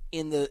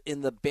 In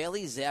the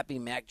Bailey Zappi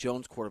Mac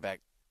Jones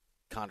quarterback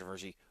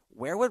controversy,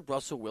 where would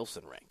Russell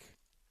Wilson rank?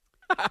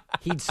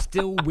 He'd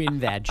still win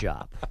that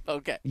job.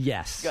 Okay.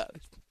 Yes.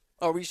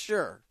 Are we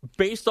sure?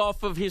 Based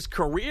off of his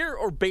career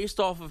or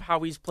based off of how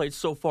he's played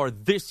so far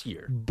this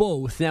year?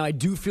 Both. Now, I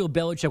do feel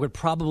Belichick would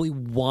probably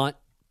want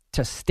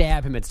to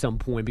stab him at some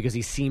point because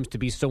he seems to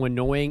be so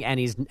annoying,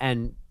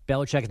 and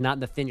Belichick is not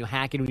Nathaniel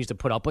Hackett who needs to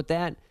put up with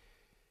that.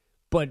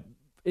 But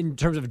in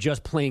terms of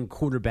just playing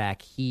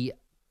quarterback,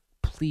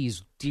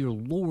 please, dear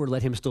Lord,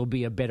 let him still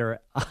be a better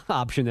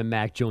option than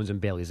Mac Jones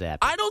and Bailey Zappi.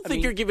 I don't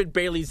think you're giving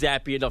Bailey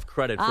Zappi enough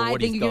credit for what he's done. I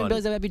think you're giving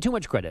Bailey Zappi too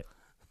much credit.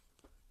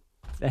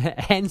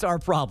 Hence our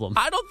problem.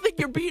 I don't think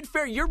you're being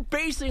fair. You're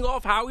basing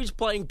off how he's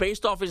playing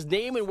based off his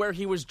name and where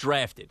he was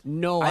drafted.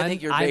 No, I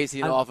think you're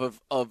basing it off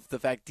of the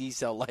fact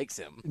D-Cell likes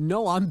him.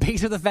 No, I'm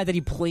basing the fact that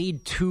he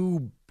played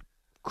two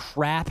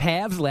crap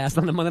halves last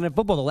on the Monday Night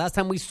Football. The last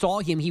time we saw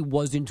him, he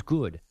wasn't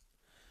good.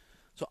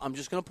 So I'm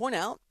just going to point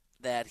out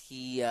that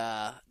he,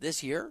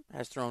 this year,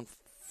 has thrown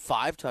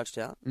 5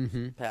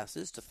 touchdown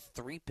passes to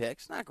 3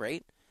 picks. Not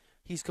great.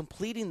 He's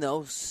completing,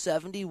 though,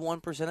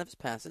 71% of his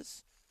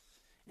passes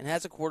and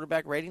has a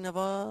quarterback rating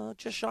of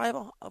just shy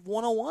of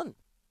 101.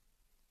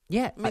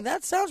 Yeah. I mean,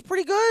 that sounds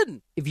pretty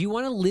good. If you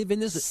want to live in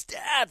this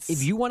stats,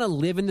 if you want to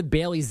live in the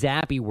Bailey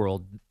Zappi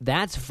world,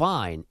 that's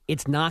fine.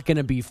 It's not going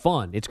to be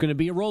fun. It's going to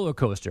be a roller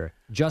coaster.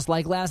 Just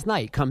like last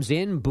night. Comes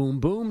in, boom,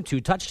 boom, 2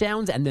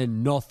 touchdowns, and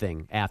then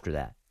nothing after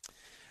that.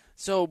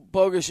 So,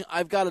 Bogusch,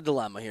 I've got a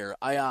dilemma here.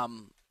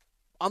 On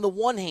the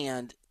one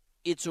hand,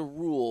 it's a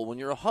rule when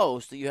you're a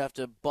host that you have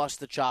to bust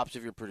the chops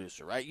of your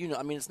producer, right? You know,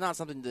 I mean, it's not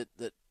something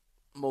that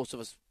most of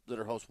us that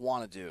are hosts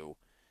want to do.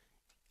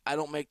 I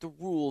don't make the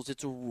rules;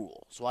 it's a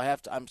rule. So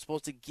I'm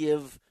supposed to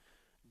give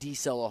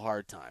D-Cell a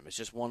hard time. It's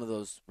just one of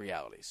those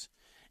realities,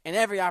 and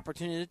every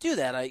opportunity to do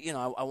that, I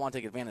want to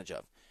take advantage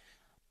of.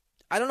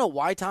 I don't know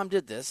why Tom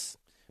did this,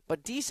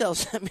 but D-Cell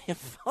sent me a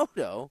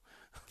photo.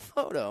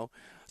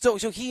 So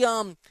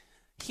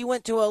he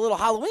went to a little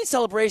Halloween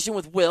celebration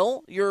with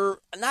Will.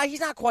 He's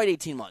not quite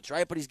 18 months,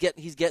 right? But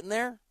he's getting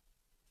there.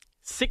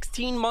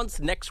 16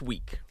 months next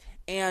week.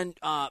 And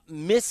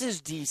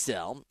Mrs.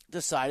 D-Cell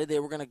decided they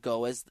were going to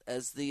go as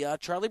the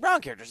Charlie Brown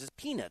characters, as the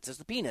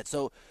Peanuts.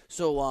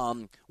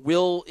 So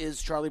Will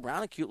is Charlie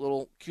Brown, a cute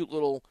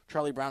little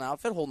Charlie Brown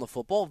outfit, holding the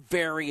football,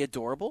 very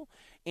adorable.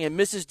 And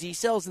Mrs.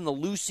 D-Cell is in the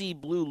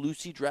blue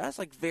Lucy dress,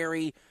 like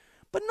very,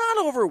 but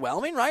not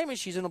overwhelming, right? I mean,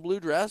 she's in a blue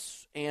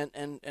dress,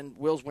 and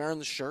Will's wearing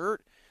the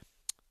shirt.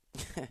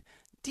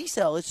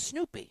 D-Cell is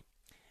Snoopy,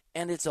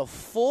 and it's a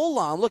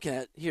full-on. Looking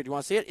at here, do you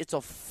want to see it? It's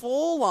a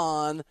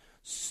full-on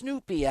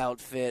Snoopy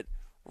outfit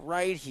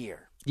right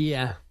here.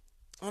 Yeah.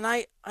 And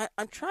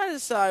I'm trying to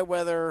decide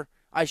whether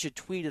I should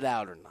tweet it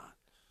out or not.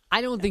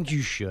 I don't think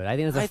you should. I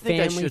think it's a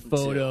family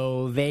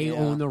photo. Too. They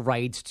own the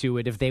rights to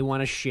it. If they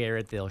want to share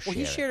it, they'll share it.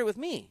 Well, he shared it with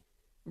me.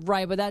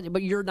 Right,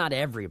 but you're not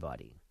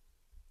everybody.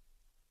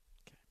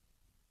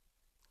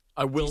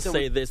 I will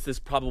say this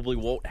probably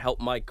won't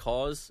help my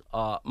cause.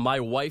 My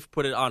wife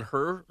put it on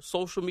her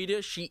social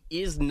media. She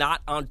is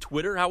not on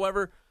Twitter,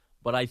 however,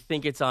 but I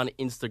think it's on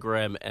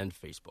Instagram and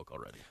Facebook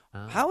already.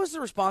 How is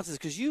the responses?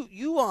 Because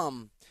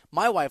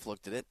my wife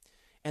looked at it,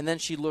 and then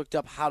she looked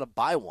up how to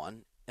buy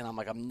one, and I'm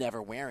like, I'm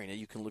never wearing it.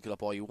 You can look it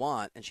up all you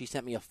want. And she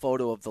sent me a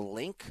photo of the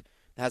link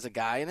that has a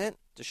guy in it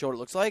to show what it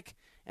looks like.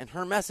 And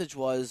her message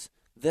was,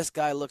 this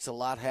guy looks a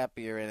lot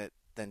happier in it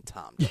than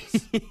Tom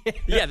does.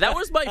 Yeah, that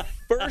was my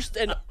first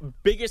and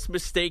biggest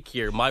mistake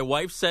here. My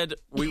wife said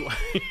we're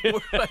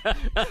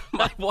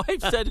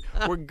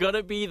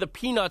gonna be the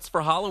Peanuts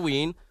for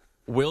Halloween.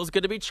 Will's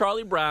gonna be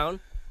Charlie Brown.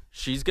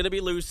 She's gonna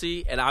be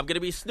Lucy, and I'm gonna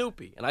be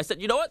Snoopy. And I said,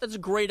 you know what? That's a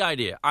great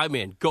idea. I'm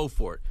in. Go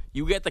for it.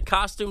 You get the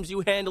costumes,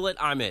 you handle it,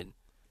 I'm in.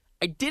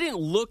 I didn't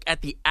look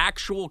at the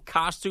actual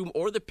costume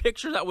or the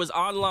picture that was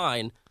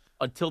online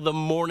until the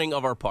morning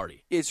of our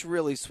party. It's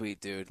really sweet,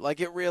 dude. Like,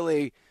 it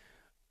really,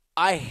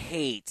 I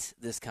hate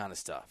this kind of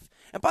stuff.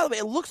 And by the way,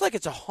 it looks like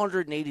it's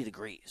 180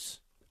 degrees.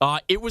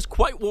 It was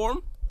quite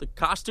warm. The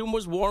costume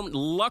was warm.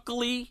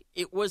 Luckily,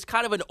 it was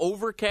kind of an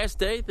overcast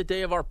day, the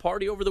day of our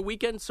party over the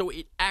weekend, so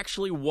it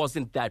actually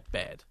wasn't that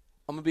bad.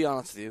 I'm going to be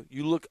honest with you.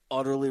 You look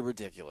utterly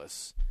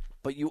ridiculous.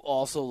 But you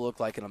also look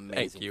like an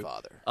amazing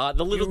father.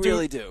 The little you dude,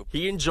 really do.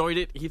 He enjoyed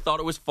it. He thought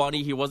it was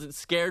funny. He wasn't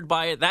scared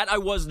by it. That I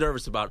was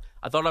nervous about.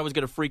 I thought I was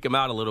going to freak him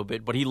out a little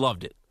bit, but he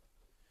loved it.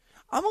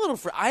 I'm a little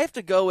I have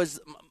to go as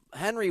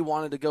Henry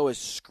wanted to go as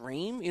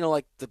Scream,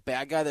 like the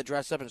bad guy that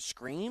dressed up in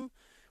Scream,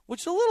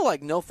 which is a little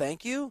like, no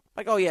thank you.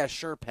 Like, oh, yeah,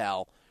 sure,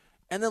 pal.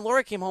 And then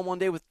Laura came home one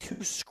day with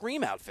 2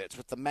 Scream outfits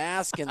with the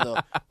mask and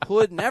the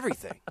hood and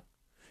everything.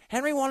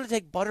 Henry wanted to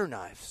take butter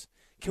knives.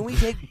 Can we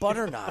take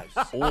butter knives?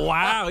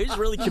 Wow, he's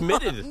really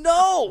committed.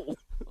 No!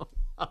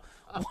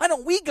 Why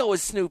don't we go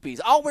as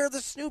Snoopy's? I'll wear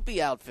the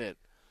Snoopy outfit.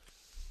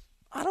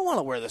 I don't want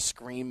to wear the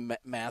Scream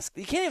mask.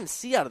 You can't even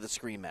see out of the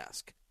Scream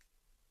mask.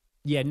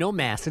 Yeah, no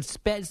mask. It's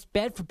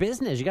bad for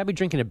business. You got to be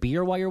drinking a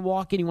beer while you're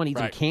walking. You want to eat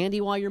some candy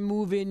while you're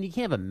moving. You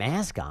can't have a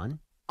mask on.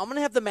 I'm going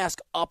to have the mask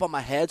up on my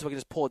head so I can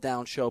just pull it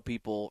down, show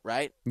people,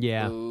 right?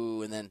 Yeah.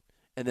 Ooh, and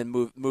then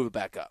move it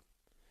back up.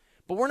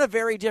 But we're in a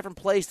very different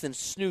place than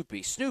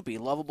Snoopy. Snoopy,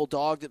 lovable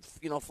dog that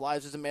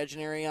flies his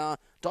imaginary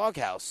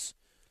doghouse.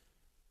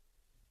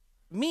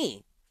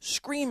 Me,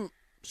 Scream,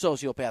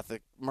 sociopathic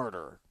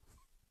murderer.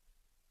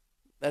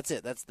 That's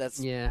it. That's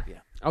yeah.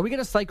 Are we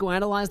going to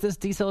psychoanalyze this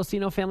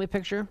DiCelestino family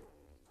picture?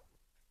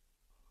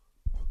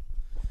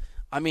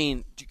 I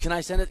mean, can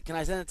I send it? Can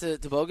I send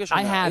it to Bogusch?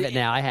 I have it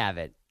now. I have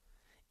it.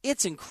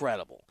 It's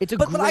incredible. It's a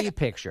great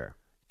picture.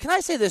 Can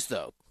I say this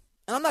though?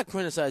 And I'm not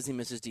criticizing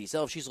Mrs.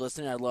 DiCel. If she's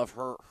listening, I love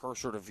her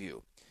sort of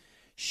view.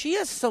 She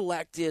has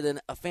selected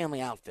a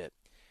family outfit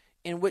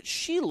in which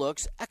she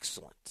looks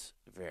excellent.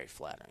 Very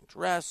flattering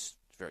dress,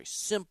 very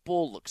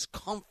simple, looks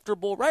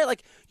comfortable, right?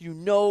 Like,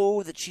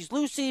 that she's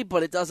Lucy,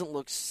 but it doesn't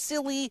look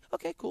silly.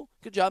 Okay, cool.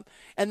 Good job.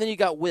 And then you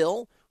got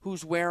Will,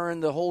 who's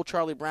wearing the whole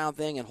Charlie Brown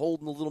thing and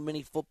holding the little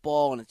mini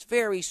football, and it's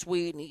very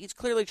sweet, and he's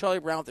clearly Charlie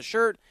Brown with the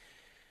shirt.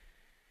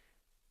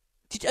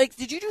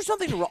 Did you do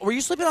something wrong? Were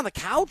you sleeping on the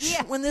couch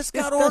when this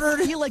got ordered?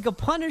 It feel like a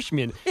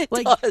punishment. It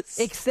does.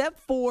 Except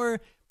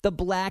for the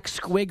black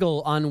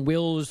squiggle on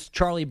Will's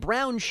Charlie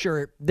Brown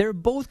shirt, they're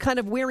both kind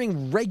of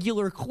wearing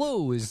regular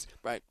clothes.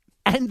 Right.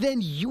 And then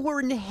you're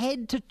in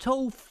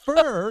head-to-toe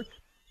fur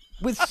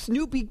with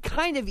Snoopy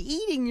kind of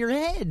eating your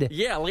head.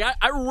 Yeah, like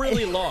I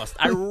really lost.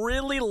 I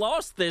really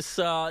lost this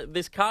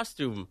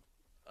costume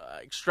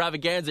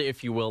extravaganza,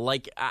 if you will.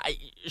 Like,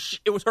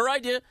 it was her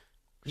idea.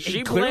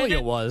 She clearly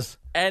it was.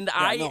 And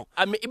I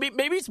mean,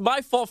 maybe it's my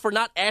fault for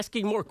not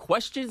asking more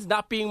questions,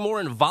 not being more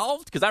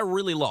involved, because I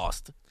really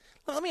lost.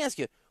 Let me ask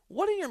you,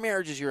 what in your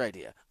marriage is your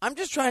idea? I'm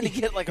just trying to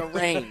get like a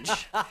range.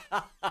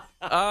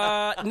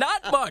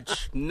 Not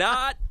much.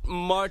 Not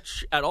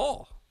much at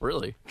all,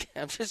 really.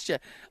 I'm just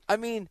I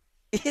mean,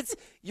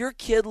 your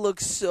kid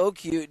looks so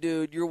cute,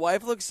 dude. Your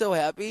wife looks so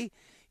happy.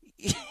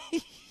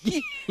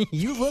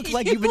 You look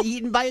like you've been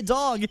eaten by a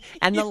dog,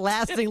 and the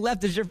last thing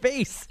left is your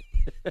face.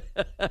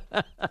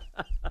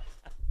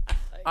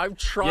 I'm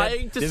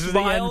trying to this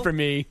smile. This is the end for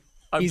me.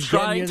 He's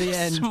trying getting near the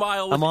to end.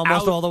 smile. I'm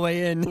almost all the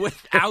way in.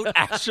 Without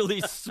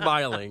actually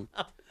smiling.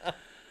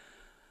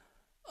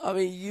 I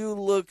mean, you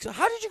look.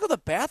 How did you go to the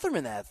bathroom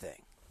in that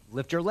thing?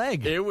 Lift your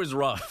leg. It was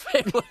rough.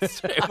 It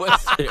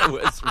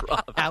was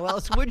rough. How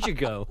else would you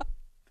go?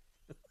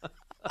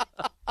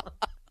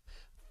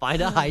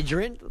 Find a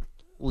hydrant,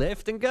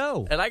 lift, and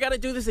go. And I got to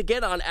do this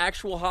again on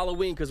actual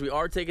Halloween because we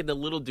are taking the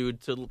little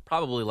dude to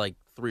probably like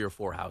 3 or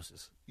 4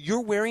 houses.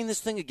 You're wearing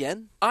this thing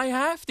again? I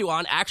have to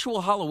on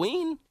actual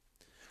Halloween.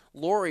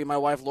 Lori, my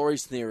wife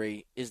Lori's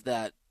theory is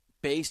that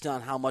based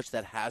on how much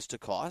that has to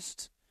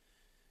cost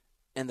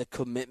and the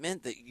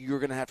commitment that you're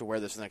going to have to wear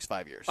this for the next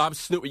 5 years. I'm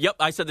Snoopy. Yep,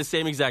 I said the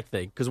same exact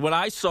thing. Because when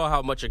I saw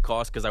how much it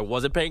cost, because I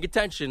wasn't paying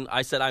attention,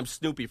 I said I'm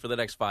Snoopy for the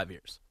next 5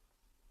 years.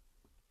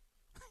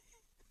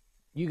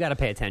 You got to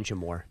pay attention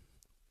more.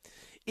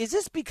 Is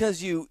this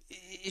because is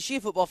she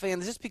a football fan?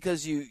 Is this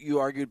because you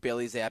argued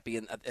Bailey Zappi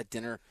at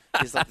dinner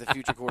is like the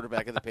future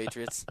quarterback of the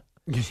Patriots?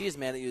 Is she as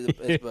mad at you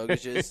as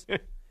Bogusch is?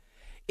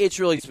 It's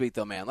really sweet,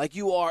 though, man. Like,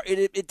 you are,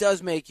 it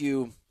does make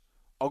you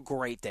a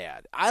great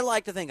dad. I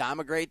like to think I'm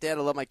a great dad.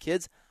 I love my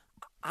kids.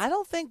 I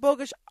don't think,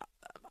 Bogusch,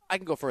 I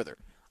can go further.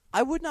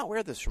 I would not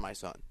wear this for my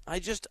son. I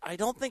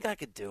don't think I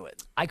could do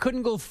it. I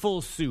couldn't go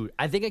full suit.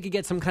 I think I could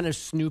get some kind of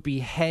Snoopy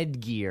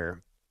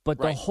headgear, but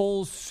the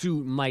whole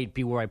suit might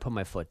be where I put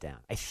my foot down,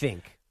 I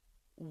think.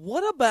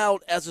 What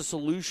about as a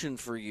solution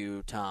for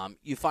you, Tom,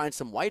 you find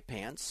some white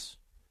pants,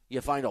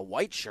 you find a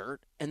white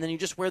shirt, and then you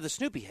just wear the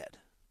Snoopy head?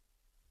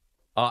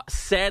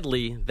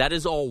 Sadly, that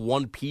is all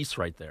one piece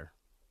right there.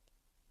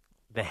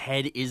 The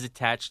head is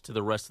attached to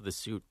the rest of the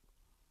suit.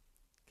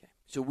 Okay.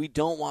 So we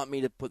don't want me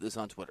to put this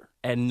on Twitter.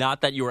 And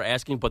not that you were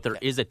asking, but there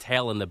is a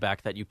tail in the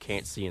back that you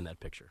can't see in that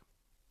picture.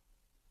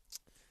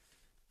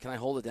 Can I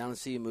hold it down and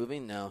see you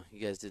moving? No, you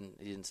guys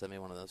didn't. You didn't send me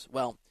one of those.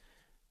 Well,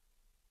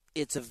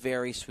 it's a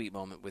very sweet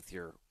moment with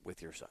your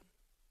son.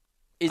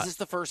 Is this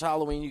the first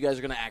Halloween you guys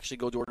are going to actually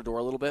go door to door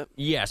a little bit?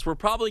 Yes, we're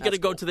probably going to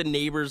go to the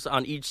neighbors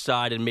on each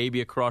side and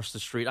maybe across the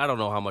street. I don't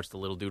know how much the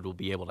little dude will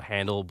be able to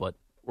handle, but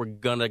we're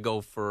going to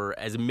go for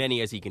as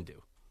many as he can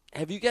do.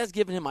 Have you guys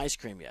given him ice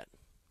cream yet?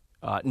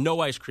 No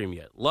ice cream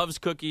yet. Loves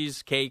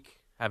cookies, cake.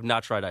 Have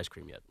not tried ice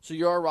cream yet. So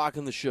you are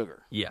rocking the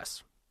sugar?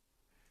 Yes.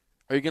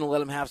 Are you going to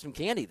let him have some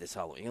candy this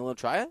Halloween? You going to let him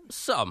try it?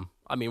 Some.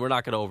 I mean, we're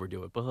not going to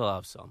overdo it, but he'll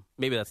have some.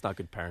 Maybe that's not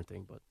good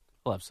parenting, but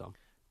he'll have some.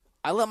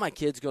 I let my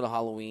kids go to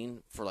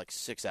Halloween for like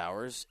 6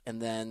 hours, and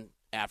then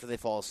after they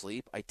fall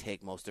asleep, I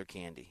take most of their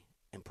candy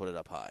and put it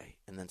up high,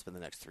 and then spend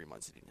the next 3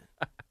 months eating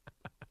it.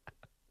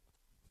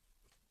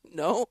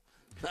 No?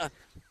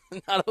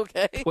 Not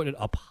okay? Put it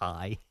up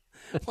high.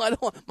 Well, I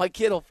don't want, my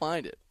kid will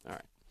find it. All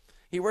right.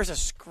 He wears a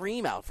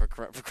scream out for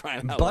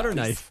crying out loud. Butter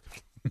knife.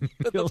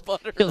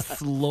 He'll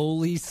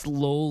slowly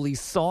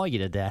saw you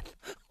to death.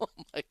 Oh,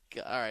 my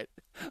God.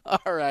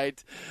 All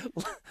right.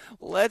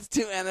 Let's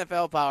do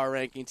NFL Power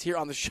Rankings here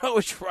on the show.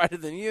 It's Righter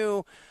Than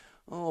You.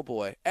 Oh,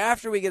 boy.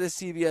 After we get a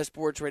CBS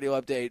Sports Radio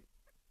update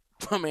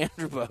from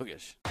Andrew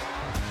Bogusch.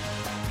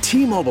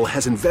 T-Mobile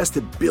has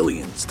invested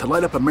billions to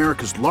light up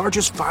America's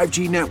largest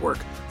 5G network,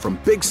 from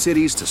big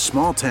cities to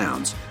small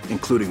towns,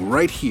 including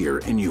right here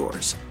in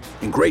yours.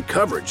 And great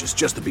coverage is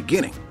just the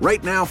beginning.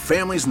 Right now,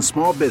 families and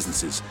small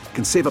businesses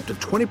can save up to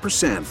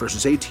 20%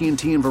 versus AT&T and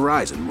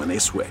Verizon when they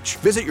switch.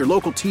 Visit your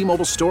local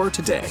T-Mobile store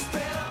today.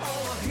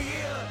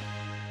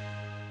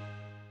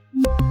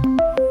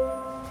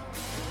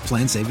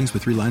 Plan savings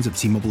with 3 lines of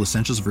T-Mobile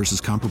Essentials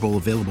versus comparable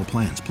available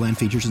plans. Plan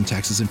features and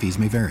taxes and fees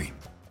may vary.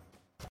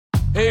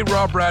 Hey,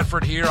 Rob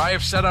Bradford here. I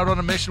have set out on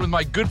a mission with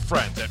my good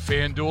friends at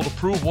FanDuel to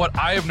prove what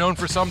I have known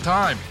for some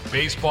time.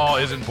 Baseball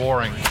isn't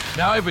boring.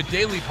 Now I have a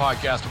daily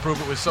podcast to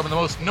prove it with some of the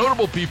most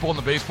notable people in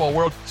the baseball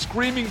world,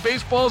 screaming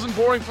baseball isn't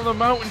boring from the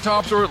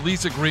mountaintops, or at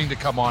least agreeing to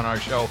come on our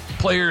show.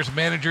 Players,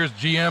 managers,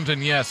 GMs,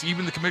 and yes,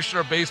 even the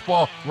commissioner of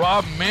baseball,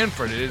 Rob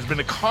Manfred. It has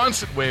been a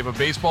constant wave of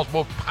baseball's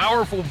most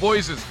powerful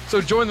voices. So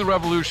join the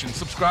revolution.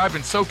 Subscribe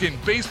and soak in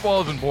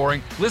Baseball Isn't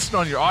Boring. Listen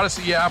on your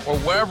Odyssey app or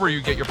wherever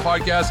you get your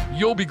podcasts.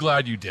 You'll be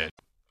glad you did.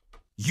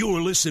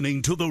 You're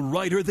listening to the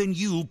Righter Than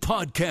You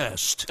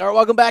podcast. All right,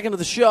 welcome back into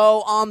the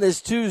show on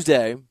this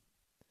Tuesday.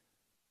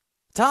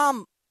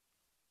 Tom,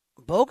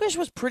 Bogusch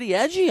was pretty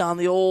edgy on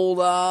the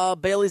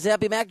old Bailey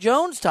Zappi Mac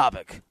Jones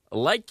topic.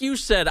 Like you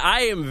said,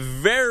 I am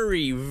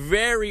very,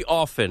 very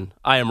often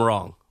I am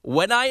wrong.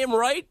 When I am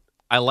right,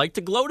 I like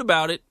to gloat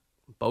about it.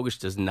 Bogusch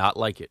does not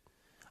like it.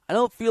 I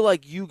don't feel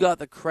like you got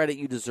the credit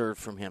you deserved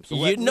from him. So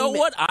you know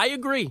what? I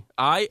agree.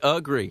 I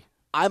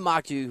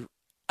mocked you.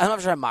 I'm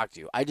not sure I mocked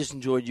you. I just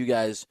enjoyed you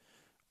guys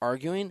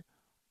arguing.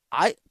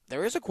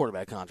 There is a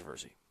quarterback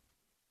controversy.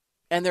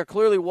 And there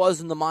clearly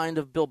was in the mind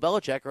of Bill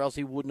Belichick, or else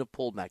he wouldn't have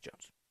pulled Mac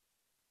Jones.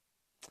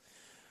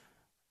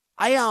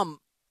 I'm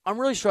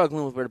really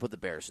struggling with where to put the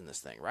Bears in this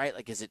thing, right?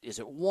 Like, is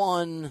it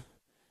 1?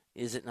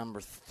 Is it number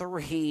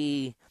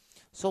 3?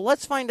 So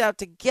let's find out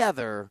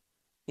together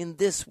in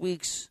this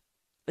week's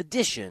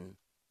edition,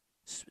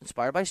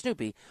 inspired by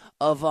Snoopy,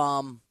 of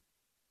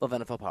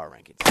NFL Power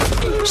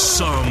Rankings.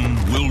 Some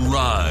will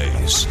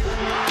rise.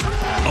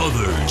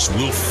 Others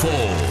will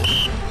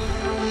fall.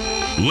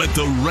 Let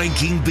the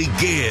ranking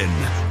begin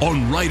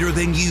on Righter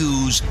Than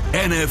You's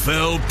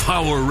NFL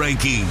Power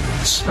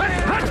Rankings.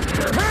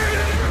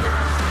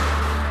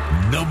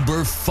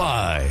 Number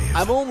 5.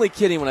 I'm only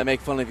kidding when I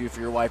make fun of you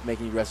for your wife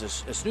making you dress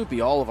as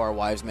Snoopy. All of our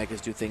wives make us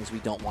do things we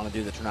don't want to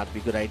do that turn out to be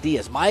good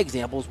ideas. My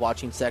example is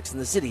watching Sex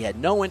and the City. Had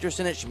no interest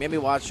in it. She made me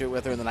watch it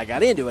with her, and then I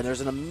got into it. And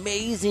there's an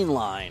amazing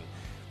line.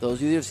 Those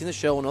of you who have seen the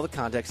show will know the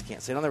context,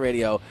 can't say it on the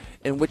radio,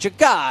 in which a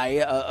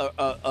guy,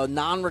 a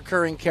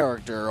non-recurring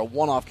character, a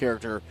one-off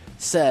character,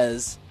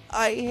 says,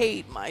 I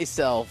hate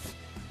myself.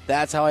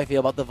 That's how I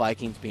feel about the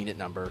Vikings being at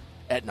number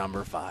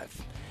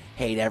 5.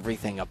 Hate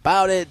everything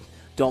about it.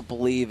 Don't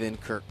believe in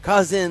Kirk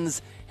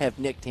Cousins. Have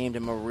nicknamed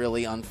him a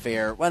really a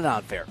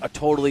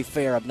totally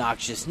fair,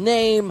 obnoxious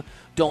name.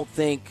 Don't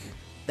think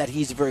that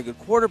he's a very good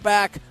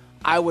quarterback.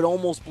 I would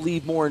almost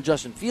believe more in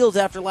Justin Fields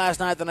after last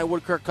night than I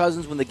would Kirk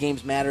Cousins when the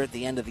games matter at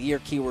the end of the year.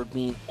 Keyword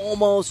being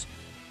almost.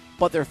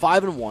 But they're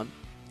 5-1.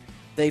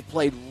 They've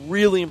played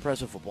really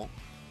impressive football.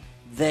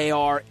 They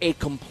are a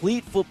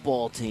complete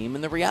football team.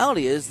 And the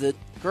reality is that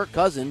Kirk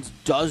Cousins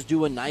does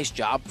do a nice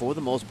job for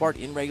the most part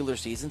in regular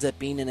seasons at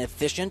being an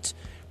efficient,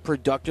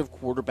 productive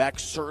quarterback,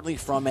 certainly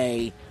from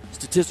a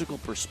statistical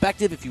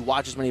perspective. If you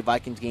watch as many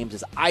Vikings games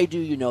as I do,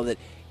 you know that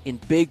in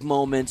big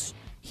moments,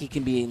 he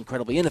can be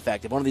incredibly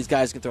ineffective. One of these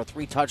guys can throw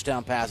 3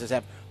 touchdown passes,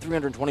 have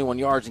 321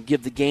 yards, and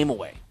give the game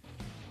away.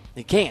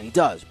 He can. He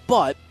does.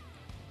 But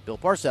Bill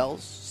Parcells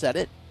said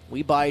it.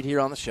 We buy it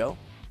here on the show.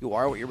 You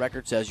are what your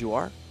record says you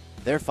are.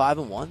 They're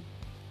 5-1.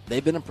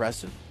 They've been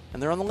impressive,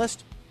 and they're on the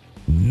list.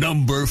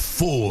 Number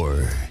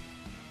 4.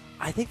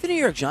 I think the New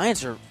York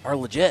Giants are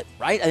legit,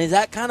 right? I mean, is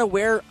that kind of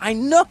where I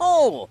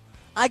know?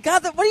 I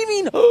got that. What do you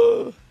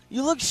mean?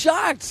 You look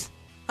shocked.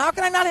 How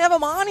can I not have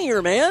them on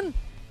here, man?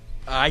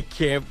 I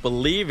can't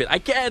believe it. I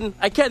can.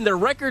 Their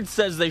record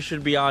says they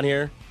should be on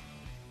here.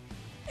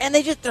 And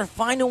they're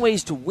finding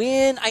ways to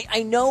win.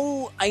 I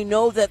know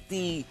that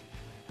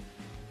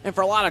and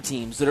for a lot of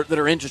teams that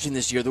are interesting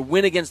this year, the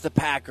win against the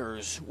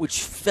Packers,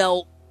 which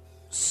felt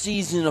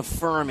season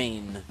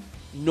affirming,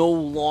 no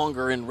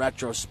longer in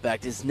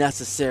retrospect is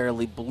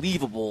necessarily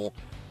believable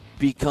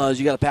because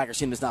you got a Packers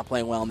team that's not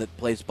playing well and that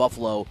plays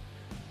Buffalo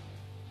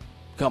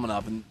coming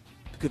up and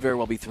could very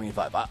well be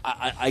 3-5.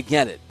 I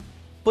get it.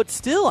 But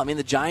still, I mean,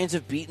 the Giants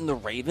have beaten the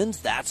Ravens.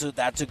 That's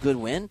a good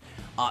win.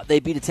 They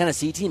beat a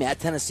Tennessee team at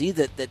Tennessee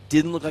that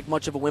didn't look like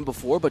much of a win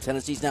before, but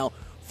Tennessee's now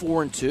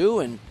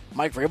 4-2, and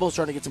Mike Vrabel's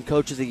starting to get some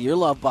Coach of the Year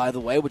love, by the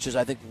way, which is,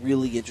 I think,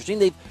 really interesting.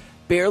 They've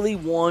barely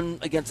won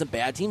against some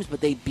bad teams,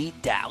 but they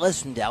beat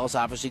Dallas, and Dallas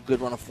obviously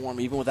good run of form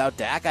even without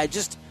Dak.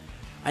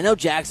 I know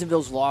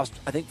Jacksonville's lost,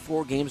 I think,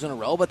 4 games in a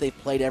row, but they've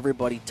played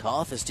everybody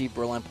tough, as Steve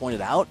Berline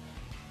pointed out.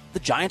 The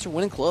Giants are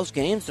winning close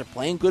games. They're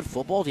playing good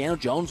football. Daniel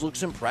Jones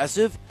looks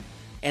impressive,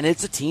 and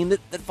it's a team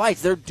that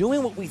fights. They're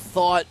doing what we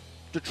thought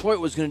Detroit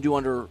was going to do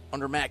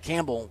under Matt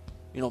Campbell.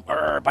 You know,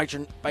 bite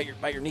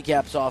your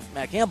kneecaps off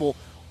Matt Campbell,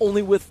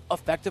 only with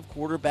effective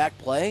quarterback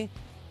play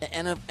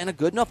and a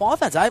good enough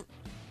offense. I'm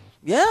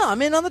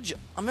in on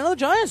the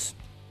Giants.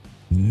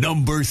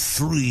 Number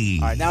 3.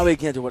 All right, now we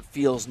get to what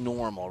feels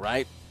normal,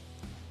 right?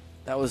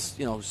 That was,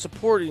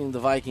 supporting the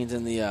Vikings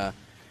and the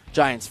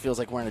Giants feels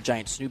like wearing a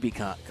giant Snoopy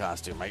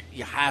costume, right?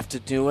 You have to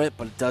do it,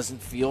 but it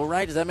doesn't feel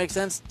right. Does that make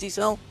sense,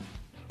 D-Cell?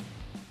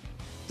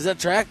 Does that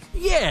track?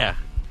 Yeah.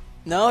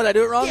 No, did I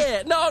do it wrong?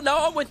 Yeah. No,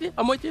 I'm with you.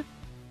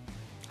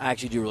 I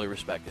actually do really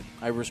respect it.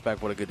 I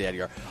respect what a good dad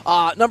you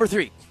are. Number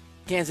 3,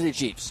 Kansas City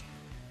Chiefs.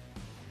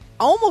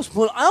 I almost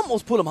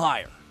put them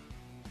higher.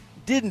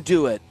 Didn't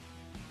do it.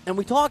 And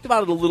we talked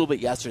about it a little bit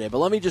yesterday, but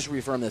let me just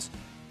reaffirm this.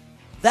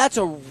 That's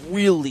a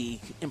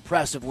really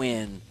impressive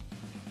win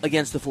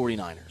against the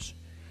 49ers.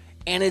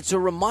 And it's a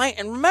reminder.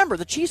 And remember,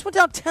 the Chiefs went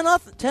down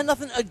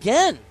 10-0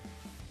 again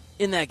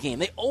in that game.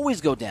 They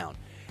always go down.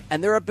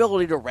 And their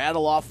ability to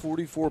rattle off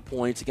 44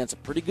 points against a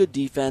pretty good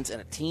defense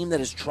and a team that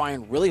is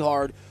trying really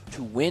hard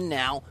to win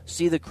now,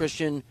 see the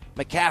Christian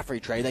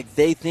McCaffrey trade. Like,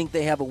 they think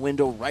they have a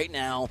window right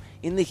now,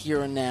 in the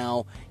here and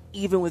now,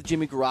 even with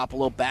Jimmy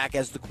Garoppolo back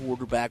as the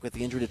quarterback with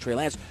the injury to Trey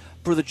Lance.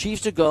 For the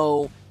Chiefs to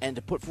go and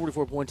to put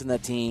 44 points in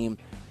that team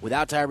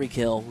without Tyreek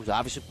Hill, who's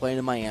obviously playing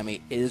in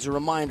Miami, it is a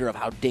reminder of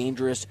how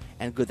dangerous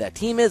and good that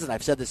team is. And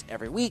I've said this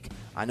every week.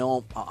 I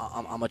know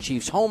I'm a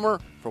Chiefs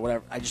homer for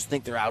whatever. I just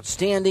think they're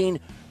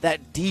outstanding.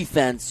 That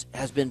defense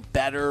has been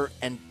better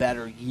and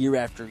better year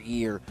after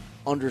year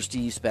under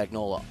Steve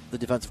Spagnuolo, the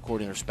defensive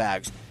coordinator,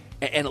 Spags.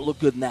 And it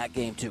looked good in that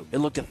game, too. It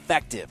looked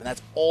effective, and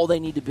that's all they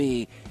need to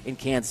be in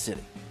Kansas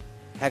City.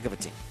 Heck of a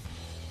team.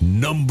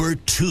 Number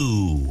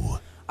 2.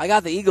 I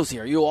got the Eagles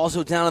here. Are you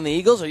also down on the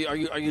Eagles? Are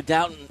you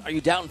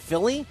doubting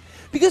Philly?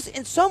 Because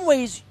in some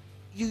ways,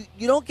 you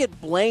don't get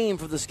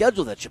blamed for the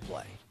schedule that you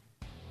play,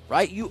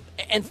 right?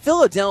 And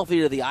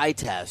Philadelphia to the eye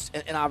test,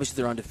 and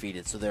obviously they're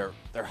undefeated, so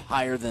they're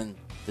higher than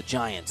the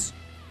Giants.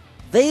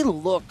 They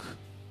look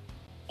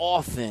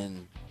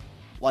often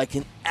like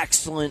an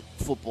excellent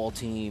football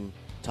team,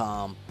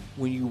 Tom,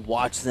 when you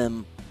watch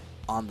them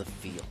on the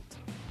field.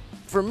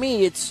 For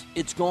me,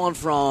 it's gone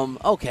from,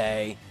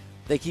 okay,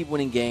 they keep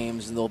winning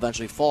games and they'll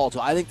eventually fall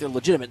to, I think they're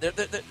legitimate. They're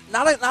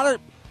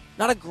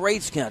not a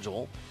great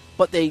schedule,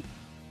 but they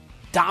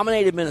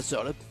dominated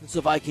Minnesota. It's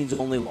the Vikings'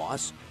 only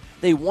loss.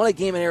 They won a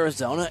game in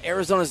Arizona.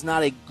 Arizona's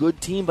not a good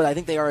team, but I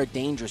think they are a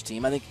dangerous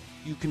team. I think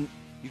you can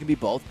be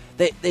both.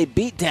 They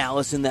beat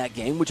Dallas in that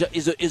game, which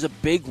is a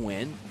big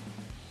win.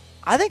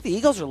 I think the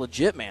Eagles are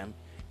legit, man.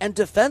 And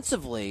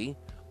defensively,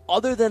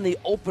 other than the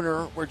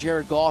opener where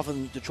Jared Goff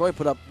and Detroit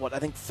put up,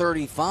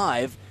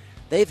 35,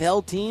 they've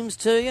held teams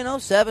to,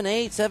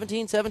 7-8,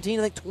 17-17,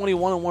 I think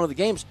 21 in one of the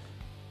games.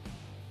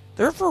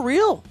 They're for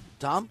real,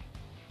 Tom.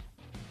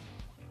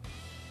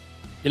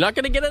 You're not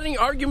going to get any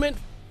argument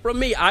from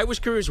me. I was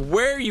curious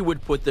where you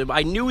would put them.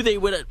 I knew they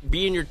would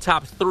be in your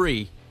top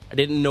 3. I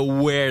didn't know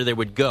where they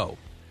would go.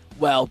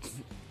 Well,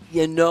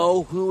 you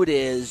know who it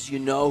is. You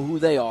know who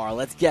they are.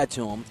 Let's get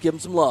to them. Let's give them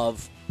some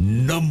love.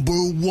 Number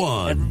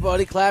 1.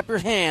 Everybody clap your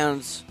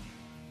hands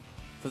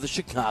for the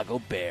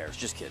Chicago Bears.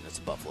 Just kidding. It's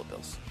the Buffalo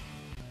Bills.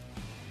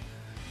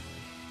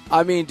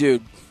 I mean,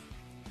 dude,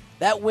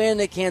 that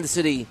win at Kansas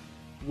City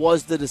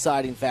was the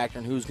deciding factor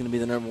in who's going to be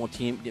the number 1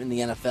 team in the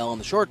NFL in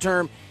the short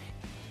term.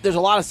 There's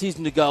a lot of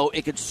season to go.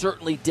 It could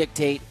certainly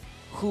dictate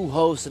who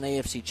hosts an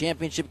AFC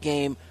championship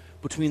game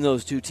between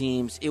those two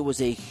teams. It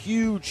was a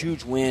huge,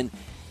 huge win.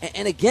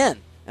 And again,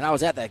 and I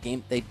was at that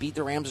game, they beat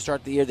the Rams to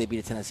start the year. They beat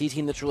a Tennessee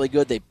team that's really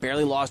good. They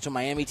barely lost to a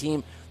Miami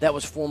team that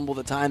was formidable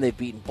at the time. They've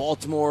beaten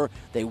Baltimore.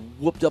 They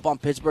whooped up on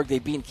Pittsburgh. They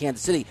beat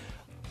Kansas City.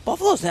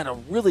 Buffalo's had a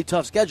really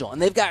tough schedule,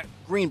 and they've got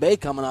Green Bay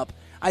coming up.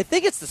 I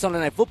think it's the Sunday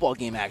Night Football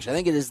game, actually. I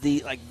think it is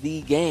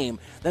the game.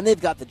 Then they've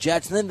got the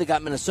Jets, and then they've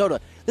got Minnesota.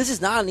 This is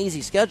not an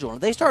easy schedule. And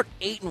if they start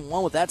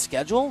 8-1 with that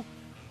schedule,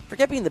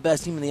 forget being the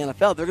best team in the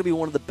NFL. They're going to be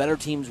one of the better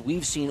teams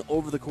we've seen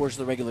over the course of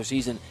the regular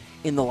season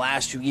in the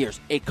last 2 years.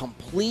 A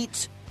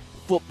complete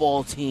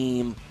football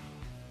team,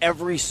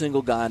 every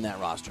single guy on that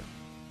roster.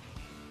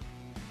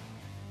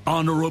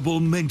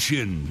 Honorable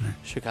mention.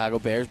 Chicago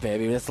Bears,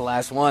 baby. That's the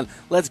last one.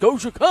 Let's go,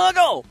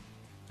 Chicago!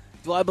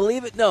 Do I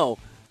believe it? No.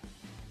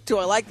 Do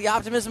I like the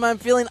optimism I'm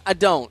feeling? I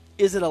don't.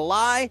 Is it a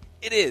lie?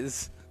 It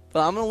is.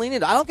 But I'm going to lean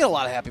into it. I don't get a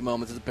lot of happy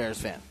moments as a Bears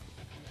fan.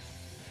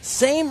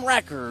 Same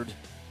record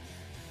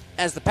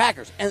as the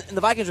Packers. And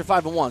the Vikings are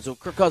 5-1, so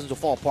Kirk Cousins will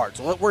fall apart.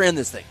 So we're in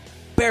this thing.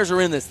 Bears are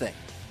in this thing.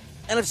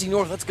 NFC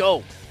North, let's go.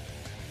 All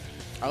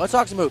right, let's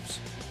talk some hoops.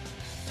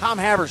 Tom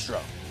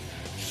Haberstroh,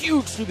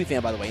 huge Snoopy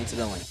fan, by the way,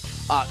 incidentally,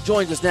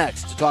 joins us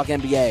next to talk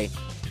NBA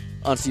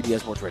on CBS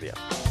Sports Radio.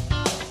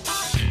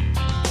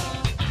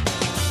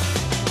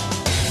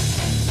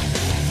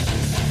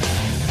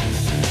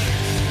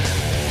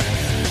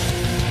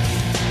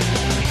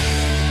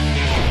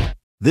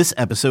 This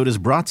episode is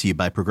brought to you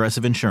by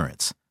Progressive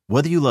Insurance.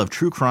 Whether you love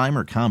true crime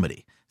or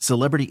comedy,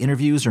 celebrity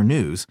interviews or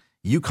news,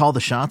 you call the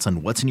shots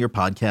on what's in your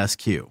podcast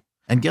queue.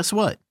 And guess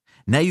what?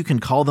 Now you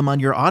can call them on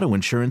your auto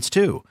insurance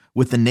too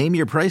with the Name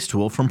Your Price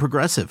tool from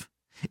Progressive.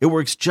 It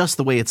works just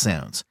the way it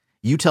sounds.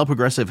 You tell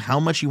Progressive how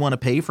much you want to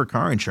pay for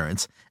car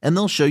insurance, and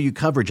they'll show you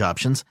coverage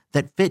options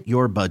that fit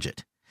your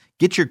budget.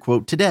 Get your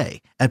quote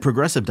today at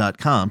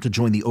Progressive.com to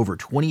join the over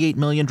 28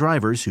 million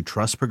drivers who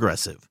trust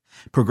Progressive.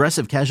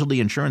 Progressive Casualty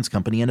Insurance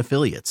Company and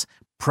Affiliates.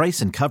 Price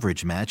and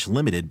coverage match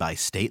limited by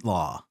state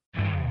law.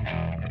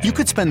 You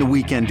could spend the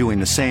weekend doing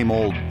the same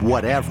old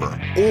whatever,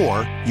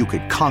 or you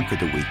could conquer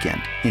the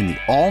weekend in the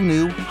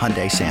all-new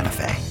Hyundai Santa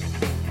Fe.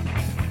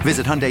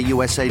 Visit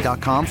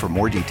HyundaiUSA.com for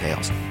more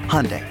details.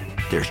 Hyundai,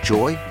 there's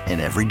joy in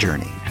every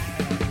journey.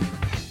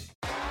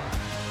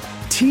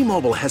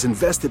 T-Mobile has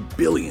invested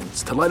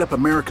billions to light up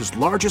America's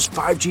largest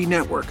 5G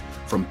network,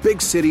 from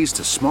big cities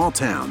to small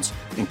towns,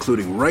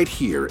 including right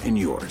here in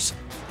yours.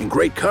 And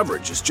great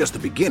coverage is just the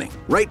beginning.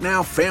 Right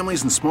now,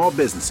 families and small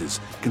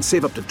businesses can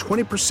save up to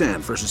 20%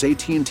 versus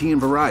AT&T and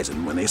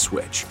Verizon when they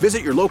switch.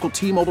 Visit your local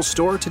T-Mobile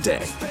store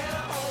today.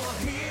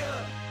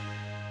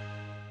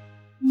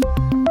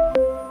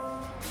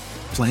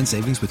 Plan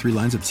savings with 3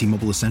 lines of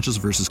T-Mobile Essentials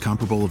versus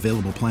comparable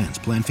available plans.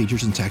 Plan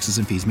features and taxes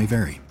and fees may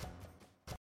vary.